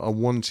 I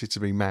wanted to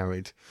be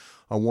married.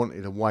 I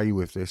wanted away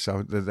with this.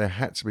 There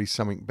had to be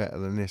something better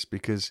than this,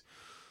 because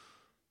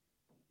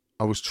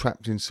I was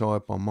trapped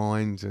inside my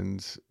mind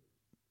and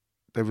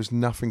there was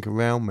nothing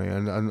around me.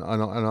 And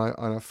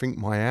I think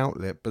my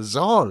outlet,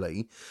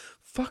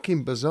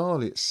 fucking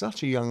bizarrely, at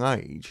such a young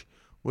age,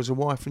 was a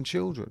wife and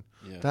children.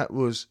 Yeah.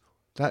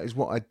 That is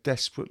what I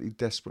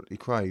desperately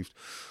craved.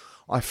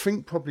 I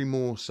think probably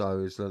more so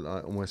is that,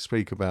 like, when I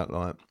speak about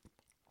like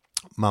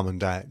mum and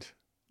dad,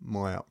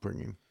 my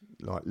upbringing,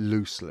 like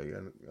loosely,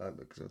 and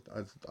because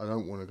I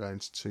don't want to go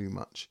into too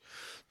much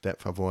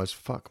depth, otherwise,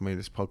 fuck me,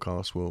 this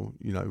podcast will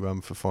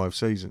run for 5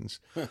 seasons.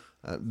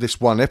 This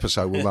one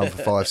episode will run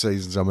for 5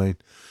 seasons. I mean,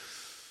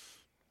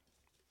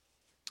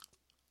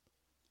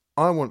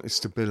 I wanted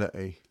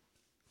stability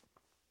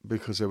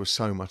because there was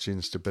so much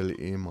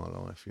instability in my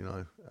life,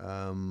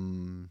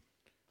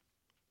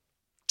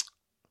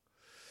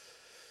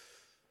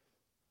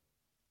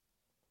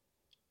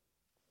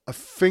 I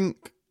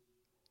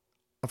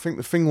think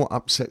the thing what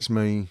upsets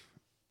me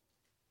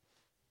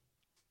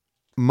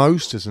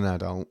most as an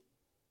adult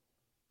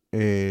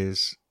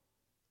is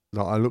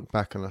that I look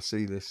back and I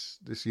see this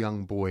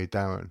young boy,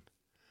 Darren,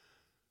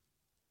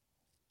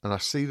 and I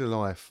see the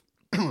life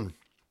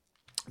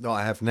that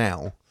I have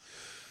now,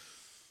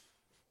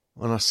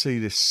 and I see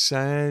this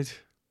sad,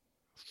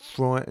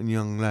 frightened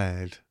young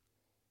lad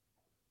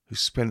who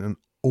spent an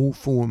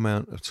awful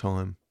amount of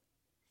time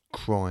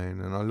crying.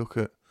 And I look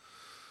at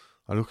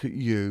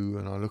you,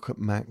 and I look at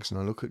Max, and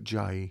I look at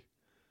Jay,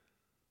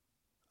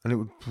 and it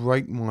would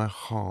break my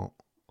heart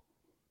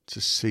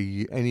to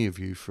see any of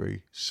you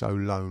three so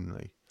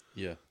lonely.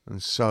 Yeah.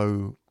 And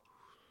so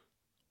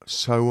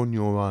on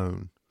your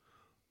own.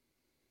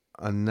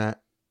 And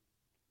that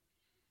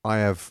I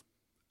have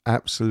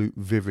absolute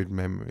vivid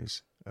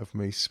memories of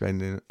me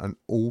spending an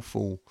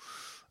awful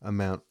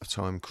amount of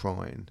time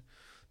crying.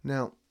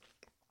 Now,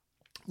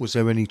 was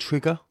there any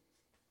trigger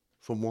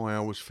for why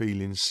I was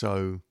feeling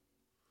so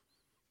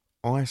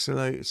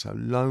isolated, so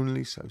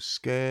lonely, so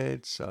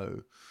scared,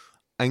 so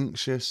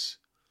anxious?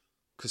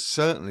 Because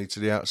certainly to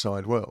the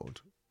outside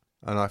world,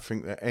 and I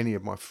think that any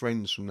of my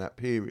friends from that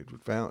period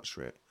would vouch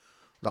for it,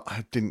 that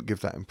I didn't give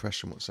that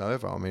impression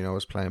whatsoever. I mean, I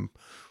was playing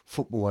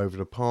football over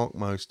the park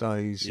most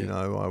days. Yeah.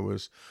 I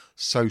was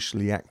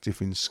socially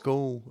active in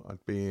school.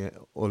 I'd be at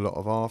a lot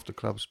of after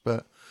clubs.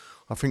 But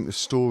I think the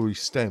story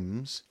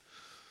stems.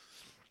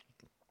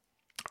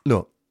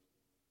 Look,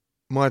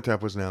 my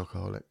dad was an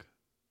alcoholic.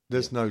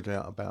 There's no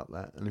doubt about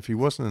that. And if he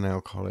wasn't an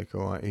alcoholic,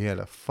 all right, he had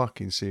a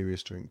fucking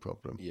serious drink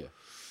problem. Yeah.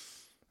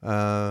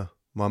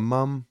 My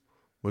mum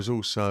was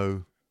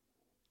also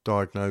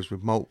diagnosed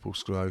with multiple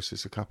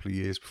sclerosis a couple of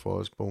years before I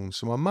was born.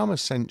 So my mum,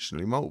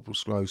 essentially, multiple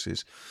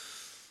sclerosis,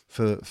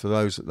 for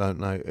those that don't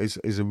know,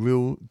 is a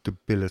real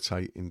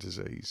debilitating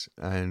disease,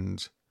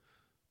 and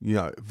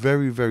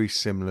very, very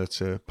similar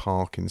to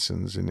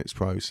Parkinson's in its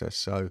process.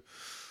 So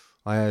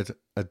I had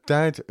a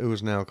dad who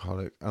was an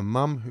alcoholic, a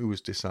mum who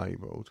was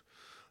disabled,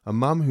 a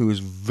mum who was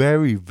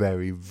very,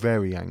 very,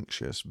 very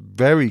anxious,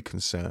 very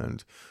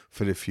concerned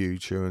for the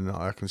future, and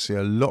I can see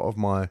a lot of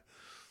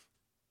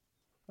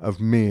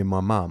me and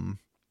my mum.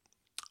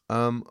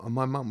 And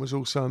my mum was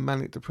also a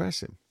manic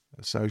depressive,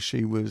 so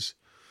she was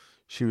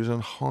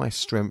on high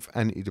strength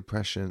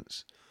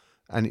antidepressants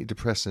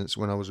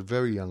when I was a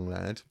very young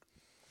lad.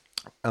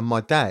 And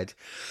my dad,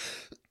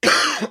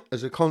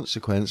 as a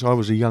consequence, I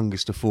was the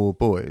youngest of 4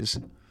 boys,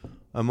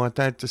 and my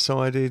dad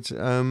decided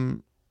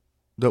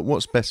that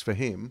what's best for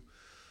him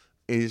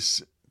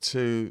is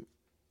to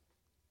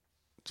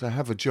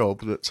have a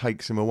job that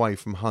takes him away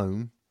from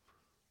home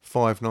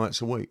 5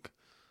 nights a week.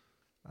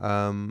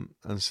 And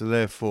so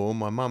therefore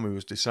my mum, who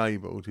was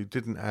disabled, who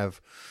didn't have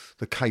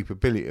the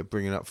capability of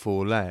bringing up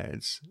 4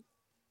 lads,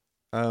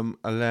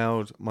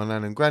 allowed my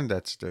nan and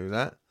granddad to do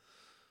that.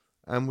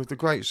 And with the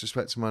greatest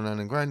respect to my nan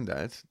and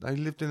granddad, they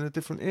lived in a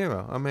different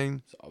era. I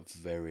mean, It's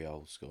very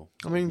old school.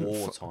 I mean,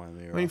 wartime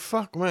era. I mean,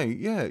 fuck me,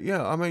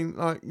 yeah. I mean,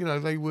 like,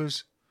 they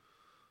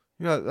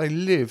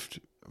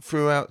lived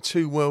throughout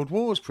 2 world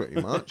wars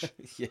pretty much.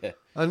 Yeah.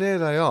 And there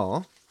they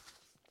are,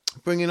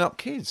 bringing up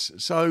kids.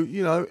 So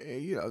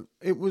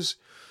it was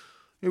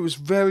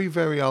very,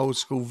 very old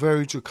school,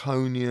 very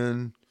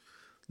draconian.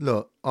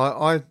 Look,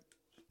 I've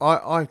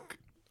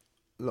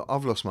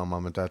lost my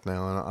mum and dad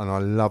now, and I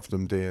love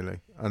them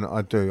dearly, and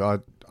I do. I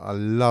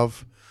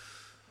love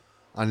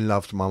and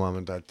loved my mum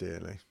and dad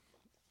dearly.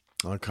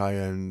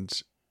 Okay, and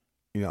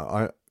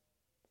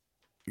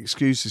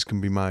excuses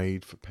can be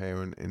made for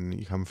parenting.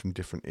 You come from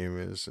different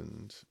eras,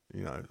 and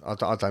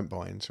I don't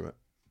buy into it.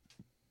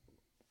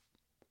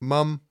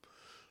 Mum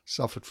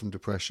suffered from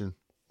depression.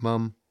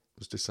 Mum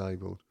was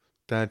disabled.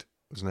 Dad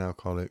was an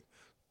alcoholic.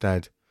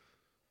 Dad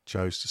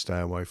chose to stay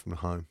away from the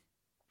home.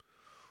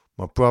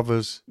 My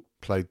brothers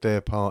played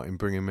their part in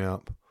bringing me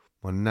up.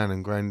 My nan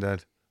and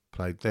granddad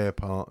played their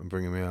part in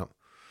bringing me up.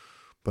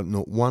 But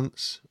not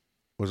once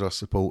was I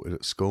supported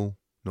at school.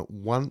 Not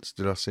once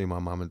did I see my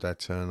mum and dad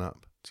turn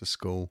up to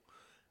school,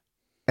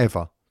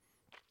 ever.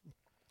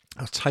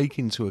 I take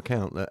into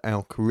account that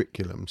our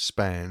curriculum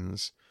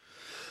spans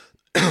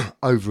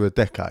over a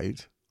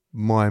decade.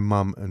 My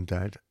mum and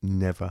dad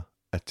never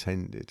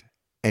attended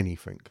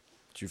anything.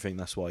 Do you think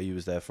that's why you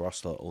was there for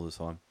us all the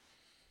time?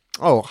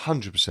 Oh,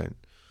 100%.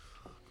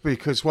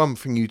 Because one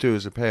thing you do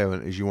as a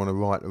parent is you want to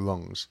right the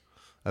wrongs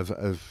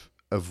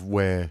of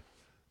where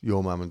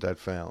your mum and dad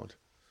failed.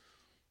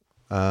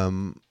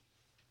 And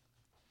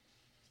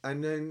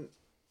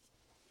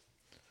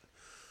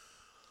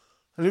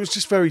it was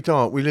just very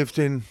dark. We lived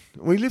in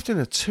a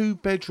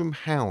 2-bedroom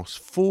house,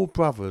 4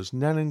 brothers,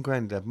 nan and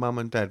granddad, mum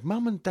and dad.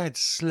 Mum and dad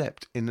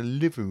slept in the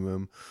living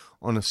room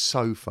on a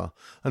sofa.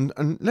 And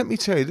let me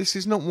tell you, this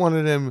is not one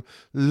of them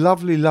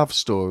lovely love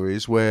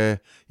stories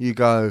where you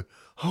go,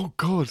 oh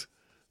God,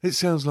 it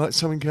sounds like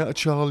something out of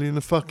Charlie and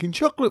the fucking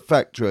Chocolate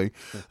Factory.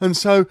 And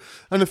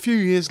a few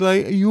years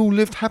later, you all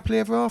lived happily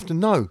ever after.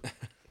 No.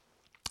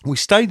 We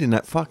stayed in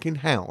that fucking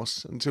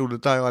house until the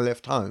day I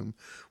left home,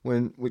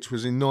 which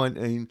was in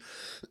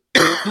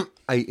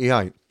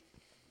 1988,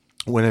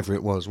 whenever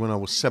it was, when I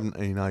was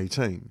 17,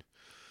 18.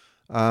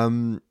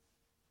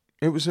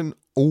 It was an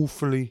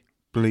awfully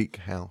bleak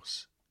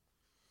house.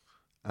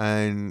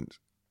 And,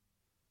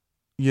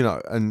 you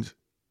know, and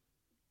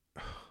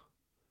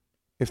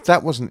if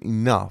that wasn't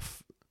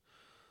enough,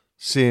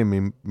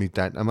 seeing me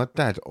dad, and my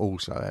dad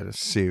also had a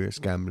serious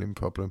gambling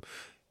problem.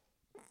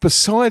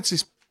 Besides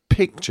this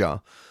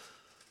picture,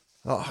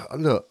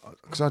 look,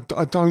 because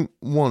I don't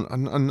want,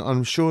 and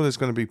I'm sure there's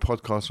going to be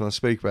podcasts when I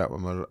speak about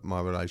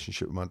my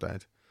relationship with my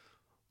dad.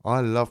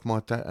 I love my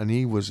dad, and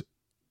he was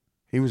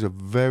a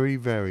very,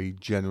 very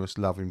generous,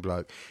 loving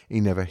bloke. He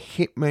never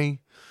hit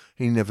me.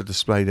 He never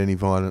displayed any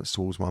violence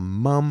towards my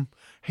mum.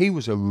 He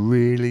was a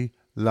really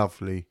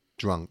lovely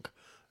drunk.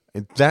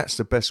 And that's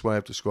the best way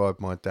I've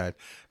described my dad.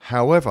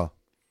 However,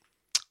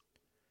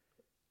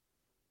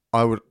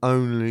 I would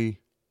only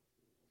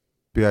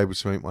be able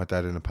to meet my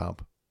dad in a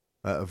pub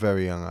at a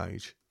very young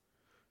age.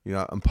 You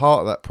know, and part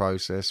of that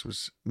process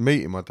was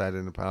meeting my dad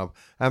in the pub,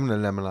 having a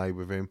lemonade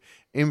with him,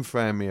 him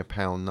throwing me a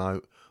 £1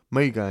 note,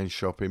 me going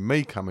shopping,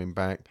 me coming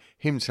back,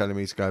 him telling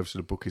me to go to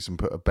the bookies and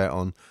put a bet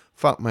on.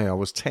 Fuck me, I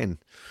was 10,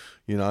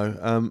 you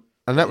know,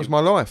 and that was my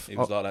life. It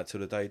was like that till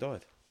the day he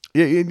died.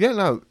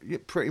 Yeah,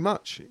 pretty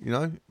much, you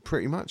know,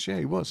 yeah,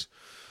 he was.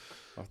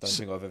 I don't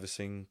think I've ever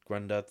seen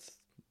Grandad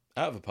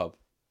out of a pub.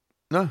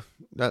 No,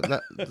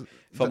 that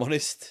if I'm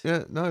honest.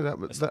 Yeah, no, that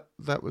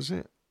was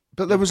it.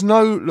 But there was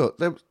no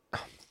there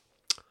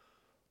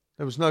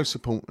was no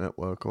support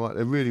network, all right?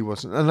 There really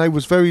wasn't, and they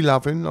was very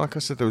loving. Like I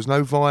said, there was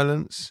no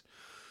violence,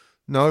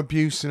 no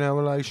abuse in our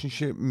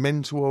relationship,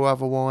 mental or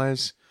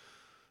otherwise.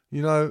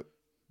 You know,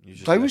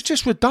 was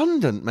just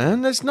redundant,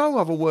 man. There's no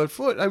other word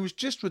for it. They was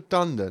just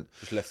redundant.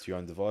 Just left to your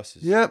own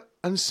devices. Yeah,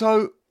 and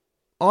so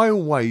I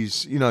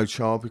always, you know,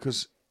 Charles,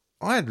 because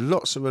I had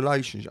lots of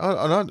relationships.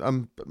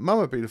 Mum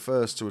would be the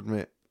first to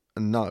admit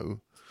and know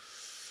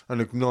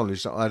and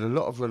acknowledge that I had a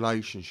lot of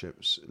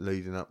relationships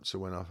leading up to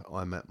when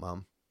I met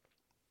Mum.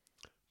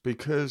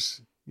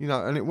 Because, you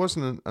know, and it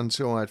wasn't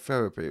until I had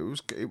therapy,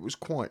 it was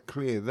quite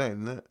clear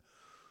then that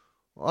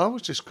I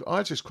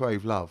just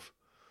craved love.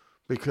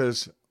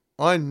 Because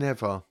I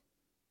never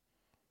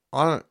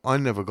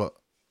got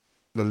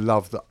the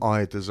love that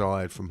I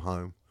desired from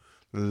home,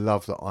 the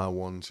love that I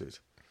wanted.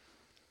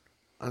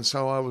 And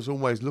so I was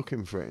always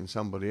looking for it in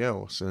somebody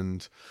else,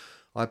 and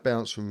I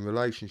bounced from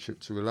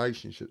relationship to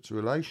relationship to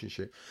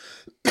relationship.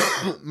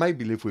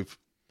 Maybe lived with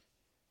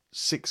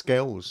 6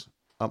 girls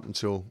up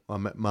until I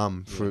met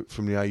Mum,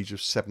 from the age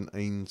of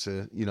 17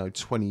 to, you know,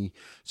 20,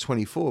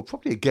 24.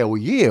 Probably a girl a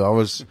year I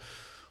was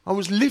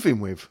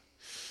living with.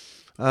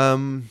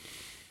 You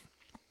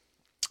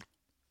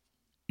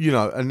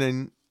know, and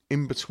then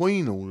in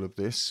between all of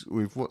this,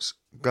 with what's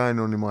going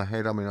on in my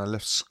head, I mean, I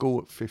left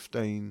school at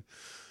 15.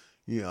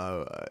 You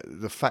know,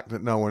 the fact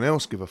that no one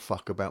else give a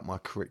fuck about my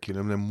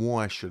curriculum, then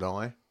why should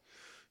I?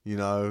 You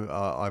know,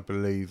 I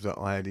believe that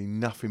I had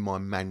enough in my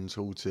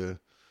mantle to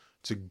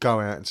go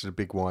out into the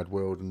big wide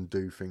world and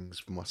do things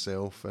for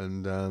myself.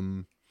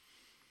 And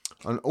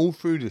all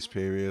through this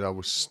period, I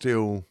was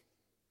still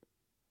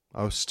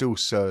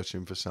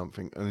searching for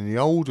something. And the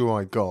older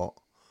I got,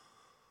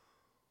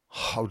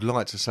 I would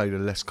like to say the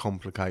less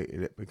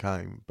complicated it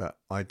became, but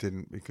I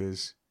didn't,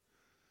 because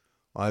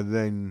I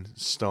then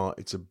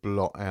started to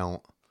blot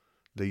out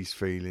these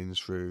feelings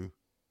through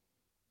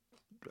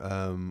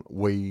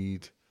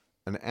weed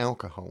and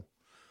alcohol.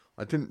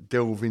 I didn't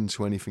delve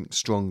into anything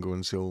stronger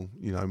until,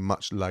 you know,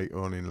 much later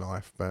on in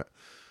life, but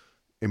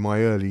in my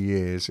early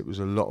years it was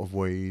a lot of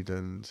weed,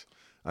 and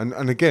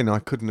again, I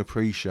couldn't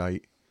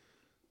appreciate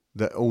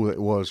that all it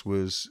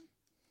was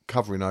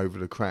covering over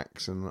the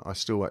cracks, and I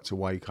still had to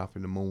wake up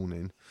in the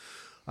morning.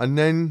 And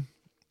then,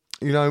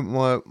 you know,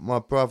 my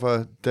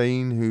brother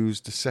Dean,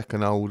 who's the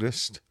second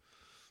oldest,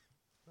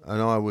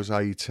 and I was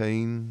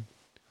 18,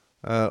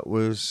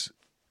 was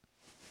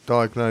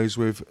diagnosed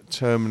with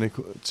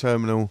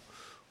terminal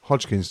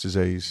Hodgkin's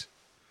disease,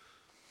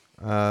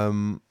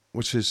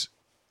 which is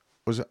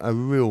was a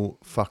real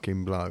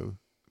fucking blow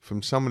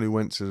from someone who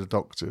went to the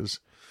doctors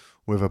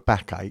with a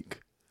backache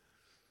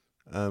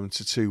to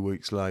 2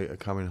 weeks later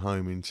coming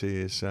home in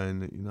tears saying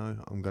that,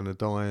 I'm going to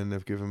die and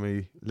they've given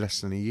me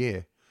less than a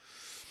year.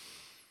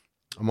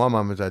 And my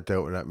mum and dad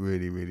dealt with that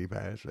really, really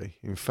badly.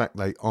 In fact,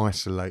 they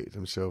isolated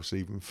themselves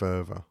even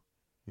further.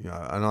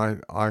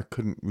 And I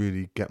couldn't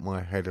really get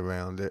my head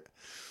around it.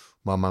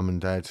 My mum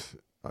and dad,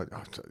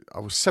 I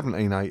was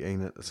 17,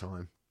 18 at the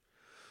time.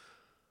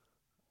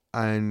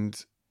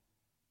 And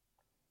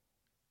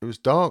it was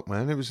dark,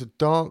 man. It was a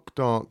dark,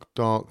 dark,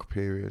 dark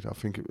period. I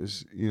think it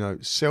was,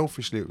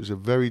 selfishly, it was a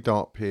very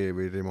dark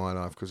period in my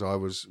life because I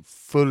was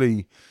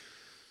fully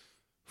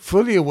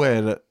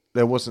aware that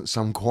there wasn't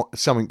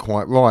something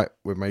quite right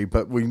with me.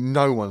 But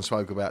no one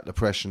spoke about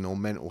depression or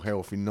mental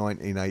health in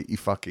 1980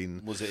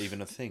 fucking. Was it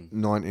even a thing?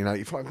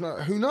 1985. No,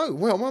 who knows?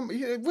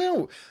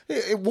 Well,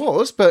 it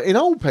was, but in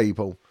old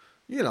people,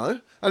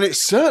 and it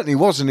certainly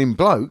wasn't in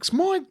blokes.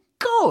 My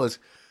God.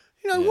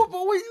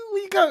 What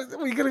you going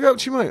to go up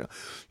to your mate?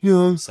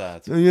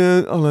 Sad.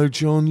 Yeah, hello,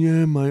 John.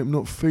 Yeah, mate, I'm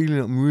not feeling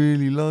it. I'm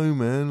really low,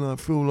 man. I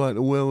feel like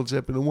the world's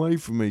ebbing away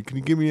from me. Can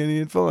you give me any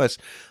advice?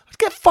 I'd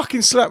get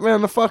fucking slapped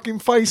round the fucking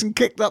face and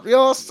kicked up the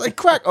arse. Say,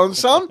 crack on,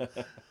 son.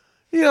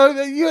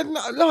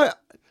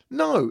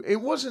 No,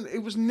 it wasn't. It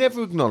was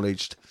never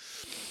acknowledged.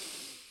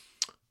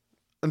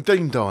 And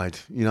Dean died.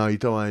 He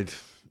died,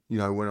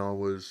 when I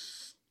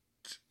was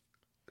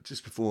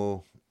just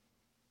before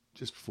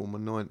my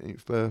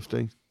 19th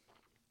birthday.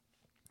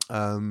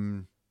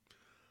 And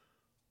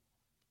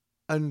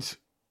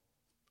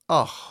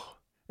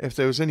if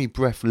there was any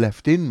breath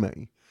left in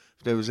me,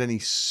 if there was any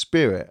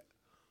spirit,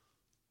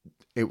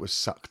 it was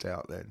sucked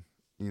out then,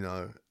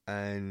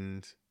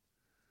 and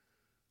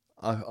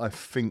I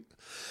think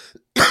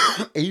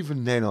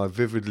even then I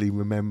vividly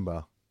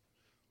remember,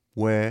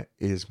 where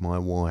is my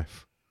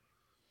wife?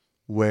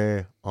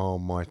 Where are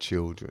my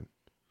children?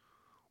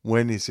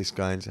 When is this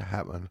going to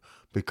happen?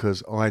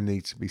 Because I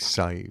need to be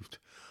saved.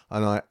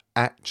 And I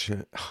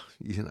actually,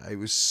 it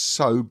was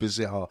so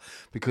bizarre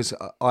because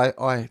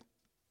I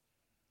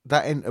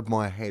that entered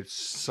my head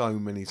so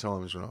many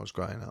times when I was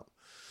growing up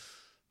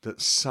that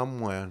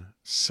somewhere,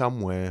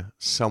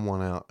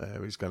 someone out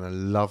there is going to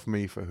love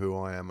me for who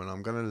I am, and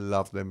I'm going to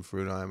love them for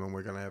who I am, and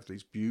we're going to have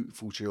these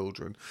beautiful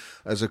children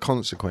as a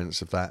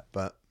consequence of that.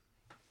 But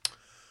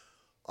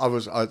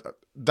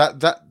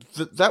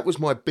that was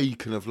my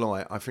beacon of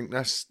light. I think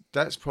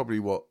that's probably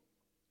what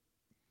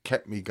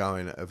kept me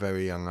going at a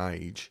very young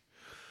age.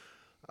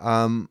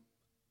 And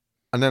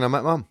then I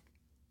met Mum.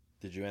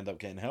 Did you end up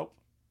getting help?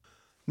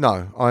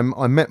 No,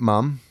 I met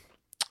Mum,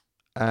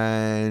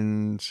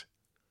 and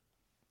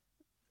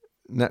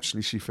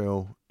naturally she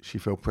fell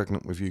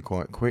pregnant with you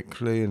quite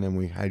quickly, and then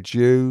we had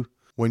you.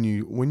 When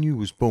you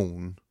was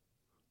born,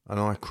 and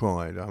I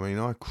cried.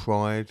 I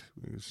cried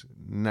because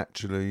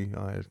naturally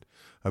I had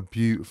a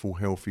beautiful,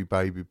 healthy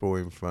baby boy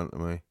in front of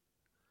me.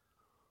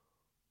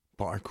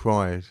 But I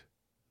cried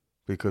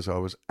because I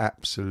was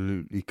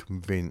absolutely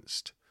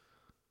convinced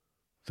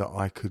that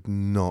I could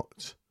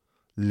not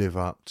live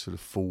up to the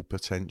full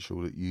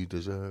potential that you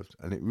deserved.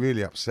 And it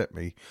really upset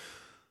me.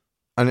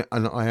 And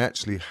I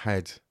actually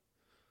had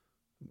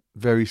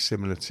very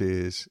similar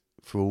tears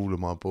for all of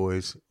my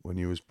boys when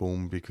you was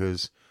born,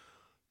 because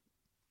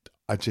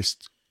I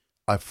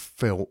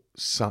felt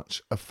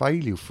such a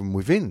failure from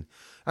within.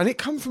 And it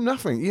come from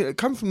nothing. It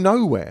come from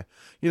nowhere.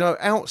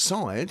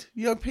 Outside,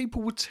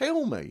 people would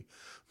tell me.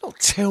 Not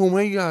tell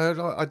me.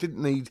 I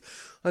didn't need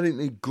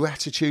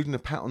gratitude and a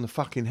pat on the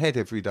fucking head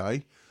every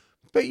day.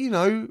 But,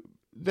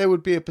 there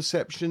would be a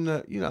perception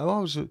that,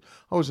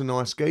 I was a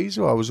nice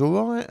geezer. I was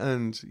all right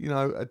and,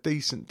 a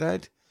decent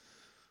dad.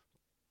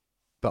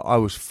 But I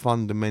was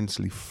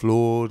fundamentally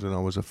flawed and I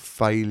was a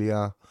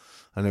failure.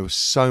 And there was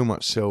so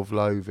much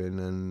self-loathing.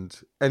 And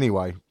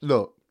anyway,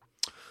 look.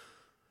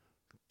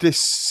 This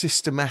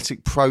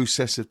systematic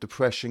process of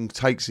depression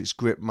takes its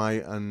grip,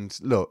 mate. And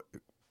look,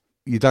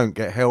 you don't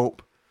get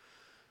help.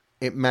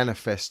 It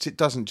manifests. It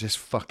doesn't just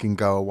fucking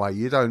go away.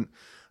 You don't,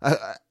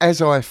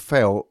 as I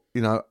felt,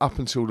 up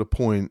until the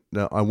point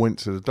that I went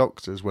to the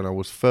doctors when I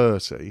was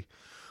 30,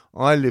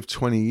 I lived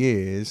 20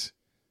 years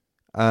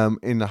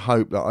in the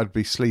hope that I'd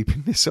be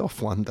sleeping this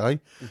off one day.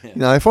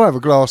 Yeah. If I have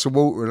a glass of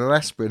water and an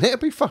aspirin, it'd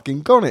be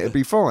fucking gone. It'd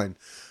be fine.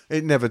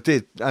 It never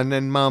did. And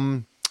then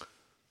Mum,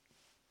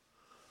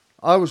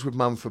 I was with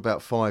Mum for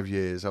about 5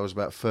 years. I was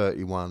about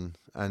 31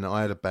 and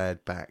I had a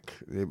bad back.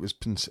 It was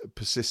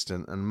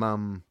persistent, and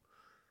Mum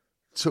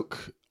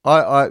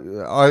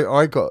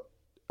I got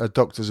a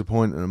doctor's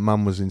appointment, and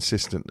Mum was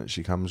insistent that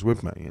she comes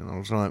with me, and I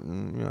was like,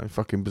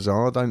 fucking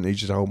bizarre. I don't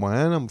need you to hold my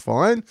hand. I'm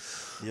fine.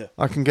 Yeah,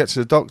 I can get to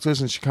the doctors.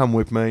 And she come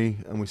with me,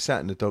 and we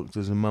sat in the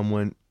doctors, and Mum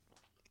went,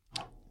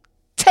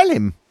 tell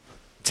him,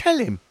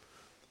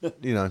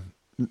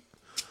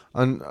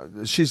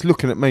 and she's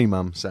looking at me,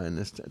 Mum, saying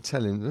this.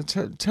 Tell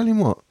him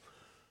what?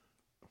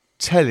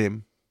 Tell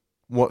him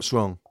what's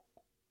wrong.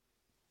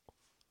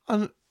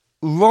 And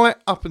right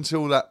up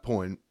until that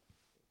point,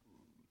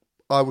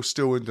 I was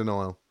still in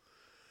denial.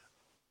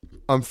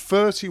 I'm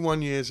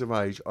 31 years of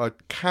age. I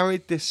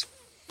carried this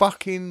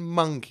fucking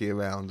monkey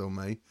around on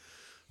me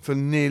for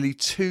nearly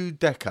 2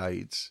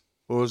 decades,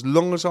 or as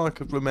long as I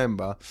could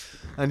remember.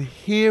 And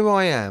here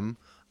I am,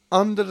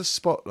 under the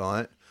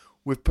spotlight,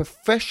 with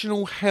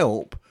professional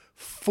help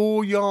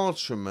 4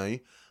 yards from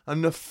me,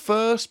 and the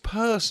first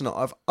person that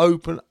I've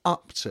opened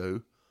up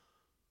to,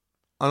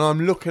 and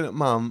I'm looking at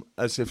Mum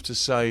as if to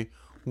say,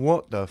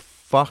 what the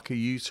fuck are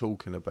you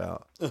talking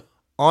about?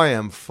 I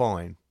am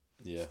fine.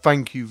 Yeah.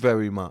 Thank you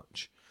very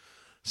much.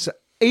 So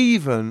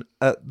even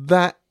at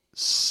that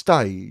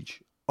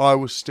stage, I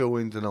was still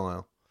in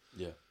denial.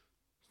 Yeah.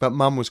 But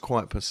Mum was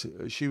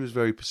she was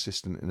very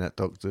persistent in that,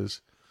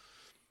 doctors.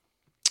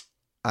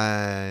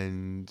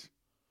 And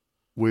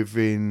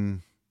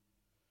within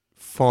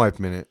 5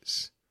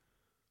 minutes,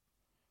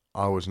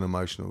 I was an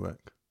emotional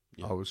wreck.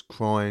 Yeah. I was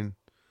crying.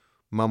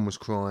 Mum was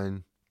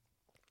crying.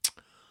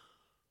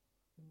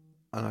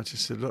 And I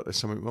just said, look, there's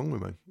something wrong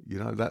with me. You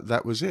know,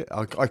 that was it.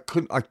 I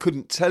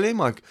couldn't tell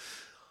him.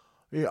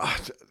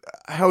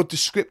 How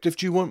descriptive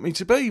do you want me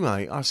to be,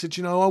 mate? I said,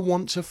 you know, I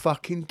want to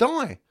fucking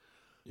die.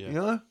 Yeah. You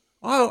know?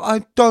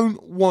 I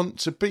don't want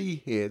to be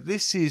here.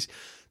 This is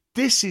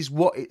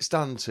what it's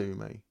done to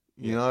me.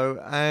 You know?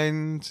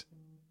 And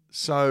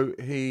so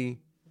he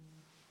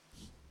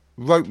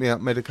wrote me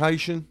out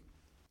medication,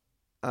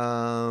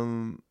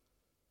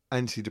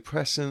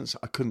 antidepressants.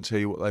 I couldn't tell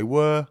you what they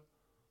were.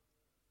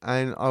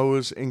 And I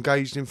was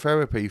engaged in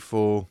therapy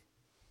for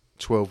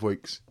 12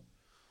 weeks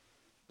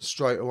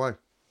straight away.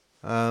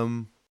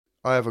 I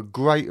have a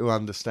greater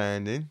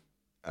understanding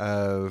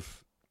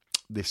of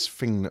this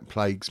thing that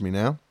plagues me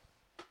now.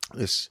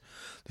 This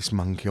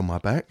monkey on my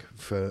back,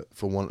 for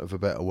want of a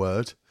better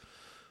word.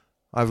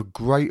 I have a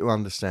greater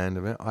understanding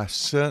of it. I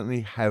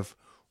certainly have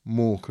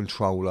more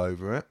control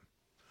over it.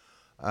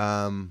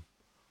 I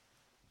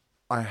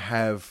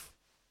have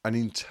an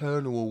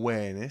internal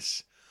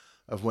awareness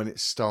of when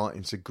it's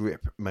starting to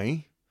grip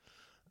me.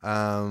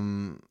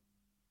 I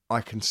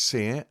can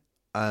see it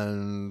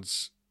and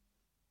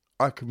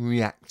I can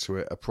react to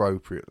it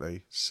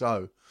appropriately.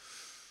 So,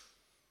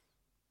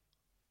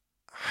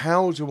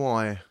 how do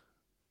I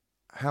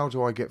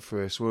get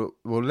through this? Well,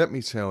 let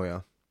me tell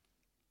you.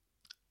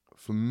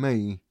 For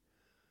me,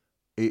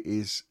 it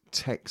is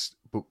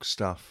textbook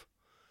stuff.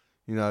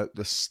 You know,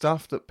 the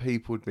stuff that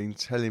people had been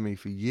telling me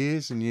for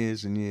years and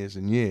years and years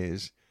and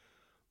years,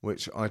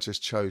 which I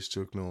just chose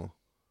to ignore.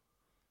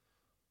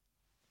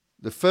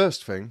 The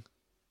first thing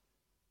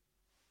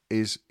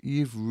is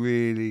you've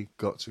really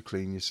got to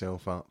clean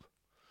yourself up.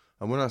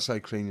 And when I say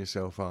clean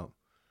yourself up,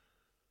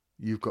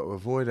 you've got to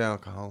avoid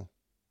alcohol.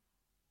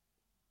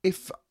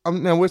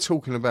 Now we're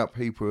talking about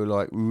people who are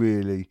like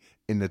really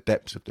in the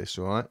depths of this,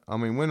 right? I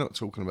mean, we're not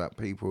talking about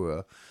people who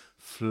are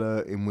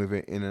flirting with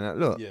it in and out.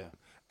 Look,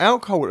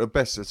 alcohol at the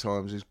best of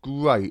times is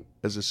great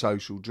as a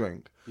social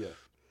drink. Yeah.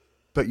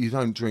 But you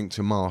don't drink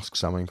to mask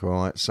something,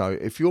 right? So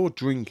if you're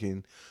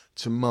drinking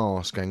to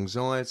mask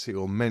anxiety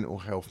or mental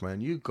health, man,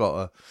 you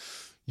gotta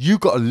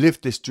live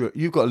this.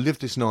 You got to live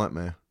this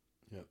nightmare.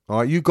 Yep. All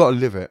right, you got to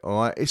live it.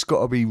 All right, it's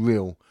got to be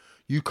real.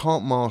 You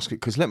can't mask it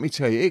because let me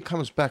tell you, it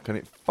comes back and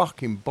it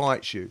fucking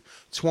bites you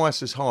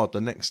twice as hard the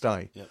next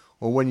day,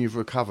 or when you've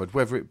recovered.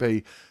 Whether it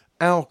be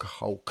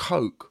alcohol,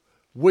 coke,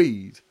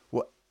 weed,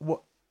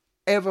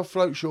 whatever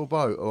floats your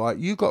boat. All right,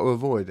 you got to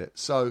avoid it.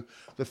 So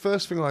the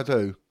first thing I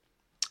do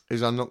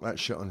is I knock that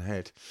shit on the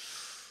head.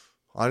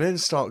 I then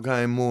start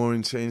going more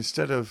into,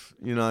 instead of,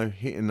 you know,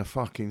 hitting the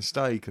fucking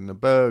steak and the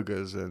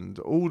burgers and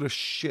all the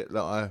shit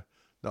that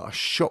I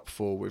shop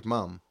for with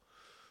Mum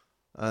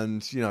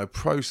and, you know,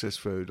 processed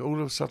food, all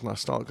of a sudden I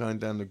start going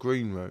down the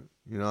green route.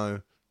 You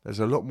know, there's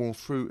a lot more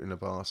fruit in the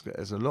basket.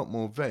 There's a lot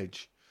more veg.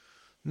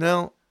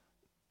 Now,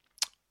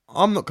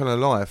 I'm not going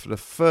to lie, for the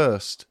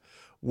first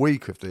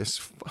week of this,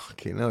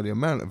 fucking hell, the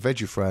amount of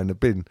veg you throw in the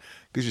bin,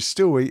 because you're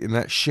still eating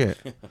that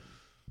shit.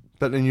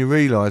 But then you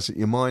realise that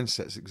your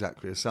mindset's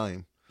exactly the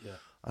same. Yeah.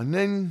 And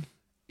then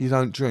you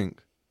don't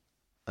drink.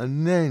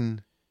 And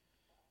then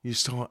you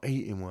start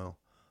eating well.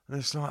 And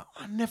it's like,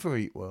 I never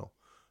eat well.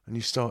 And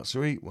you start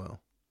to eat well.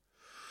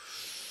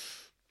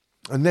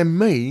 And then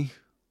me,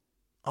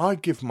 I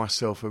give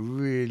myself a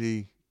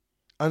really...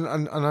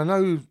 And I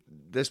know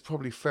there's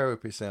probably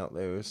therapists out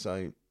there who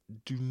say,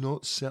 do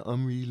not set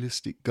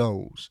unrealistic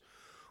goals.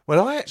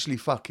 Well, I actually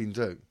fucking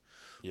do.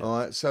 Yeah. All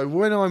right, so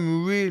when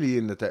I'm really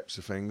in the depths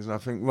of things and I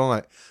think,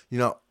 right, you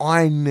know,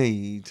 I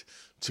need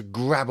to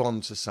grab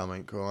onto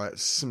something, right,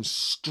 some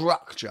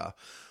structure.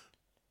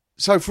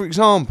 So, for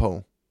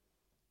example,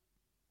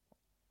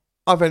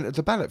 I've entered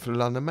the ballot for the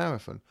London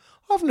Marathon.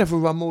 I've never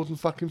run more than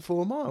fucking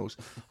 4 miles.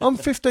 I'm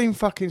 15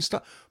 fucking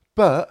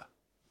but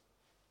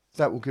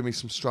that will give me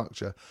some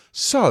structure.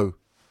 So...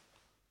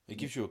 It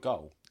gives you a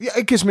goal. Yeah,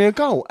 it gives me a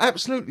goal.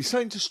 Absolutely.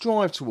 Something to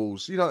strive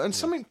towards, you know, and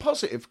something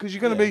positive, because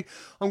I'm going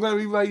to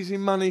be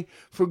raising money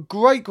for a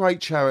great, great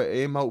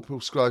charity in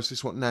multiple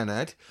sclerosis, what Nan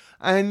had.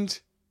 And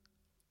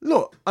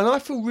look, and I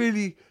feel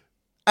really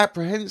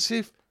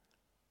apprehensive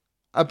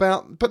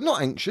but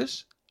not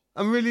anxious.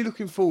 I'm really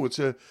looking forward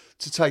to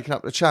taking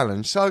up the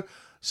challenge. So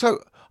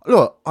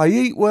look, I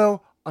eat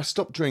well, I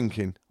stop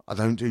drinking, I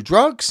don't do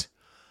drugs,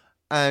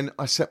 and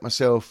I set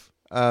myself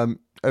a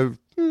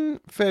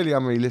fairly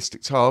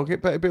unrealistic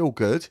target, but it'd be all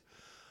good.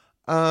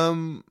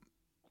 I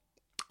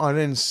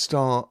then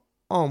start,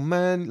 oh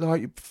man,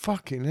 like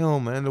fucking hell,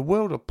 man, the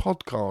world of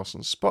podcasts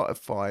and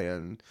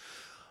Spotify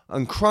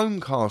and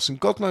Chromecast and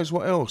God knows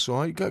what else,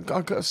 right? I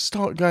got to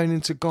start going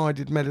into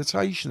guided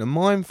meditation and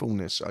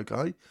mindfulness,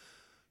 okay?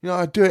 You know,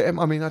 I do it,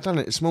 I mean, I done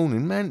it this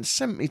morning, man, it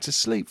sent me to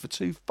sleep for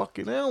 2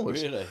 fucking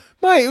hours. Really?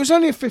 Mate, it was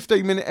only a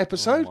 15-minute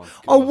episode. Oh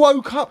my I God.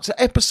 woke up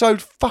to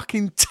episode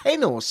fucking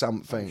 10 or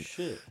something. Oh,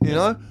 shit. You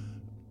know?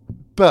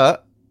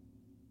 But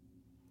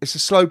it's a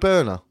slow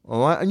burner,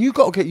 all right? And you've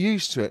got to get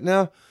used to it.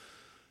 Now,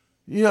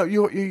 you know,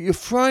 you're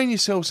throwing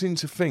yourselves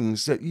into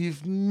things that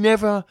you've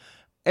never,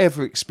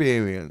 ever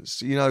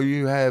experienced. You know,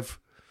 you have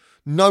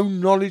no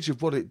knowledge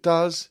of what it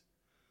does.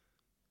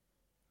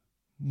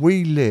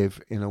 We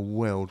live in a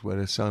world where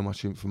there's so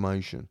much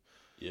information.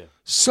 Yeah.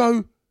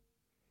 So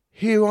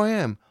here I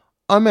am.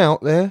 I'm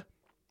out there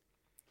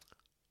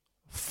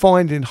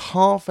finding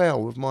half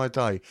hour of my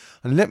day.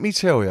 And let me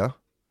tell you,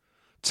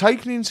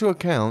 taking into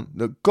account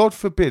that, God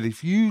forbid,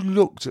 if you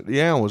looked at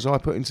the hours I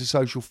put into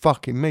social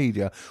fucking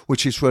media,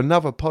 which is for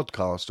another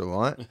podcast,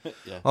 all right?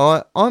 Yeah. All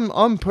right,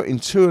 I'm putting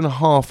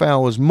 2.5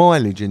 hours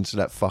mileage into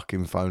that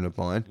fucking phone of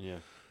mine. Yeah.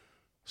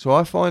 So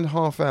I find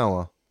half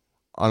hour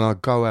and I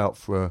go out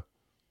for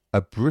a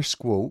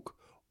brisk walk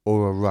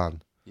or a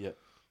run. Yeah.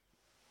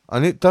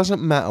 And it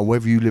doesn't matter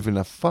whether you live in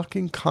a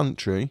fucking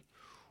country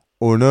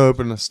or an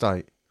urban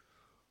estate.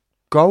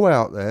 Go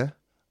out there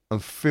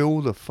and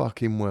feel the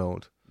fucking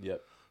world. Yeah.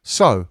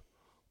 So,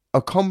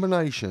 a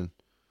combination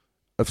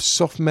of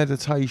soft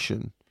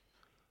meditation,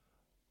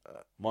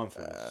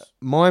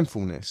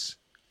 mindfulness,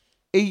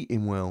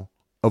 eating well,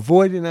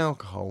 avoiding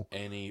alcohol,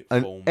 any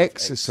and form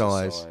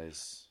exercise. of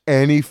exercise.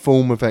 Any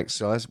form of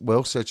exercise,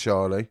 well said,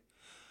 Charlie.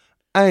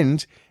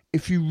 And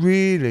if you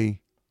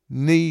really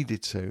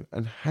needed to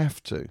and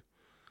have to,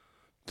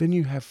 then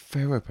you have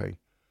therapy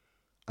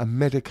and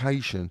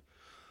medication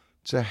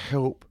to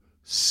help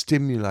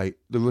stimulate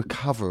the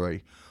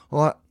recovery.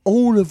 All right,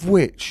 all of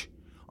which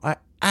I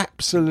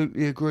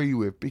absolutely agree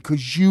with,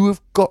 because you have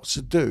got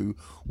to do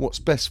what's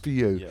best for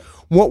you. Yeah.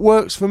 What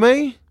works for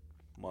me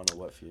Might not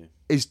work for you.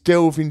 is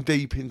delving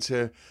deep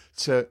into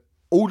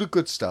all the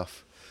good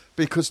stuff,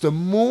 because the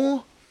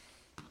more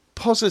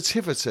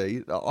positivity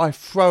that I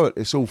throw at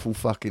this awful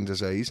fucking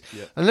disease,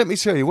 Yeah. and let me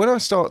tell you, when I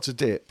start to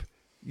dip,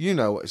 you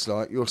know what it's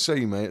like. You'll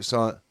see me. It's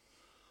like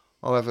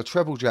I'll have a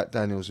treble Jack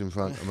Daniels in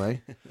front of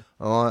me.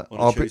 All right,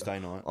 On a Tuesday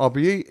night. I'll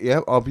be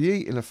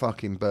eating a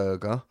fucking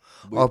burger.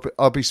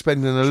 I'll be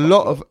spending a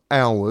lot of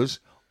hours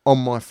on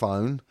my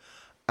phone,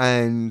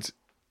 and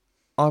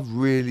I've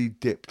really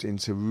dipped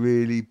into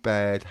really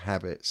bad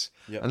habits.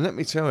 Yep. And let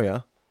me tell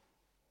you,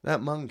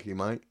 that monkey,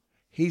 mate,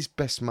 his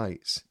best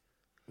mates.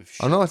 With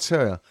And I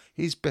tell you,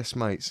 his best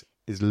mates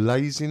is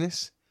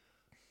laziness,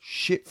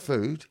 shit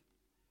food,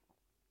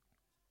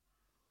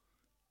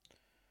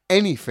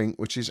 anything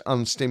which is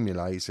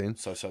unstimulating,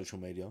 So social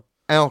media.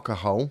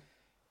 alcohol,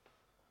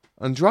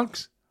 and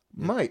drugs.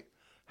 Mate,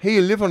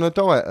 he'll live on a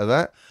diet of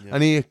that,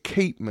 and he'll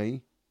keep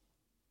me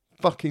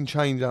fucking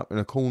chained up in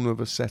a corner of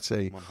a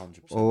settee 100%.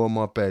 or on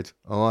my bed,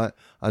 all right?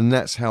 And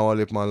that's how I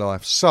live my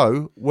life.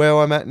 So, where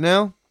I'm at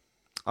now,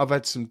 I've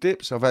had some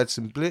dips, I've had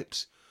some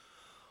blips.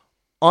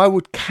 I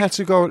would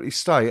categorically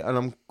say, and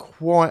I'm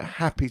quite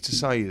happy to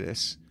say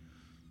this,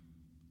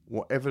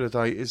 whatever the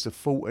date is, the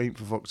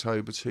 14th of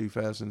October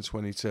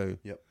 2022.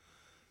 Yep.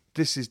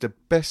 This is the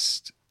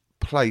best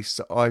place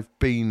that I've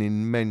been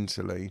in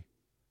mentally,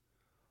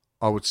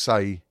 I would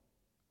say,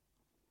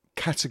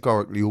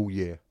 categorically all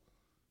year.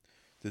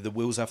 Did the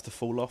wheels have to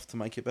fall off to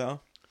make it better?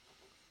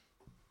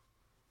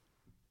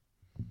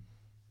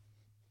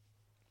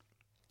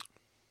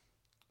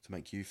 To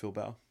make you feel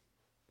better?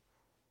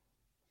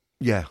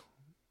 Yeah.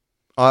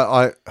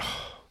 I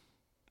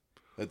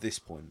At this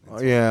point?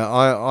 yeah,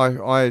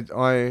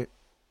 I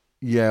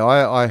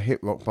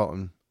hit rock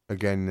bottom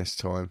again this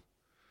time.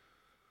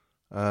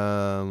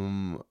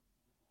 I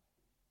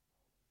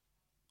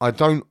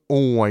don't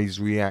always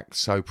react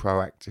so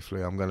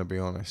proactively, I'm going to be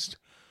honest.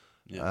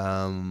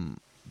 Yeah.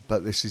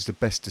 But this is the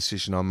best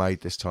decision I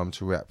made this time,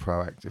 to react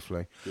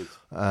proactively. Good.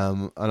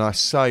 And I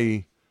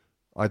say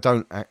I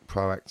don't act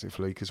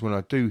proactively because when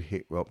I do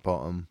hit rock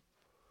bottom,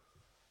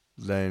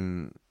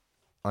 then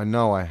I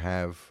know I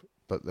have,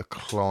 but the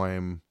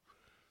climb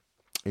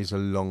is a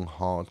long,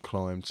 hard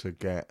climb to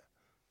get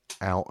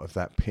out of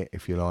that pit,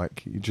 if you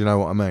like. Do you know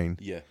what I mean?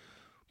 Yeah.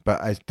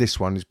 But this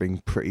one has been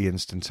pretty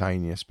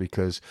instantaneous,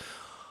 because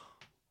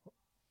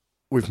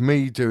with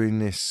me doing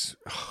this,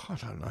 I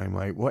don't know,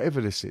 mate, whatever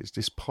this is,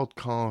 this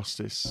podcast,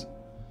 this...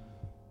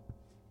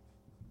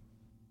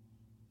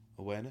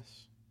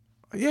 Awareness?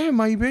 Yeah,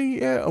 maybe,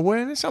 yeah,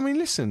 awareness. I mean,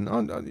 listen,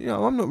 I'm not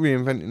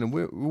reinventing the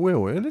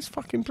wheel here. There's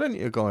fucking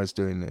plenty of guys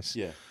doing this.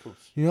 Yeah, of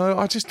course. You know,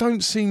 I just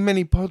don't see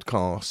many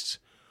podcasts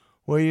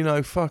where, you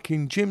know,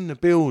 fucking Jim the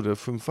Builder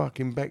from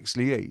fucking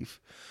Bexley Heath,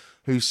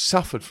 who's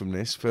suffered from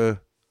this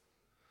for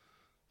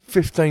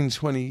 15,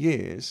 20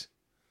 years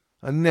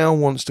and now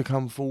wants to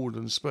come forward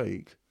and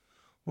speak,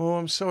 well,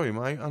 I'm sorry,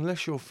 mate,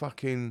 unless you're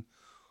fucking...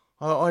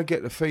 I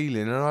get the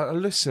feeling,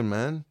 and listen,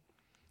 man,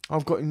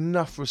 I've got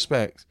enough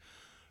respect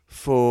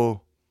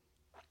for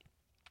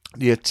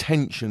the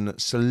attention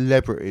that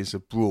celebrities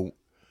have brought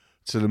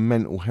to the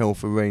mental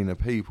health arena.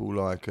 People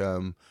like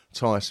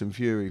Tyson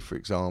Fury, for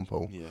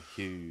example. Yeah,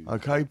 huge.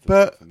 Okay,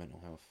 but for mental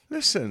health.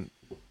 Listen,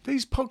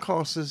 these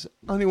podcasters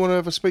only want to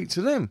ever speak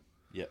to them.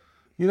 Yeah.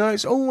 You know,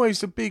 it's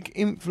always the big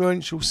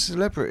influential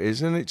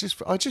celebrities, and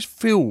I just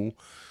feel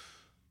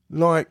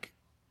like,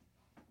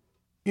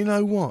 you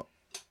know what?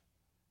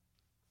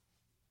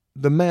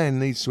 The man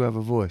needs to have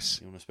a voice.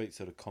 You want to speak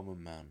to the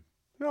common man.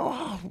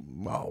 Oh,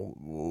 well,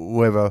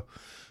 whoever.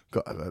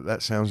 God,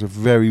 that sounds a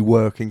very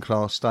working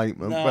class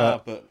statement.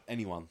 But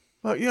anyone.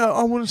 But yeah,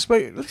 I want to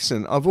speak.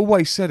 Listen, I've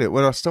always said it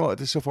when I started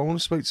this off. I want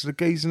to speak to the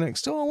geezer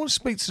next door. I want to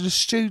speak to the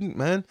student,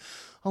 man.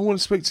 I want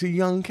to speak to the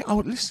young kid.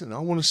 Listen, I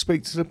want to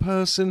speak to the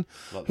person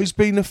who's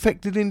been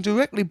affected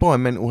indirectly by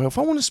mental health.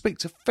 I want to speak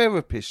to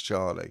therapists,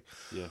 Charlie.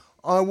 Yeah.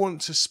 I want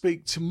to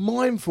speak to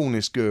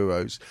mindfulness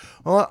gurus.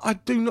 I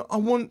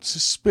want to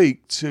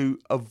speak to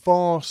a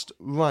vast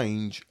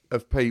range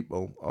of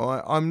people.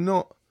 I'm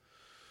not.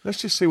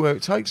 Let's just see where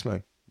it takes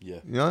me.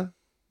 Yeah. You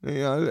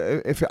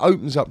know, if it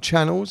opens up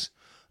channels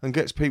and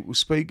gets people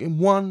speaking,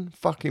 one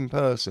fucking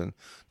person,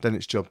 then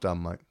it's job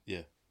done, mate.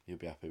 Yeah, you'll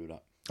be happy with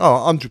that.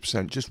 Oh,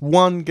 100%. Just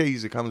one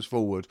geezer comes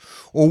forward,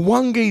 or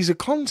one geezer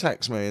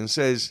contacts me and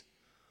says,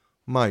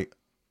 "Mate,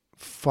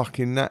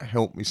 fucking that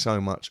helped me so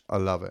much. I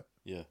love it."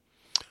 Yeah.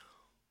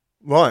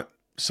 Right.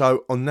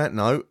 So on that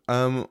note,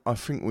 I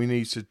think we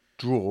need to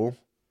draw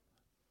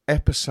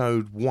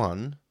episode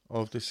 1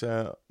 of this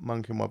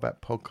Monkey on My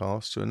Back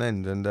podcast to an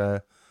end,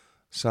 and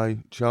say,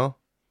 Char,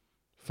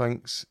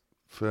 thanks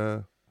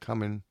for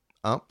coming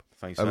up.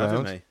 Thanks for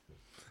having me.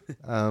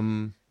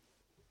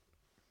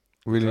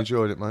 Really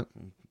enjoyed it, mate.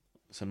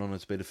 It's an honour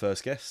to be the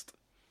first guest.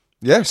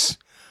 Yes,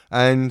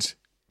 and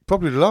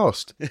probably the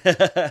last.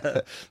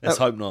 Let's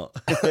hope not.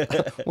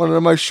 One of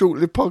the most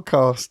short-lived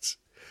podcasts.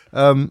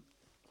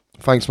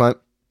 Thanks, mate.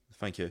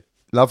 Thank you.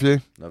 Love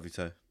you. Love you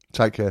too.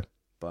 Take care.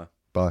 Bye.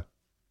 Bye.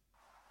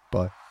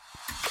 Bye.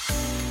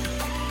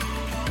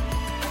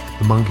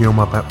 The Monkey on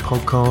My Back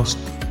podcast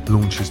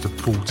launches the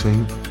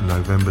 14th of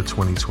November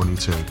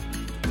 2022.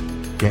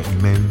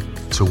 Getting men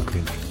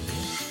talking.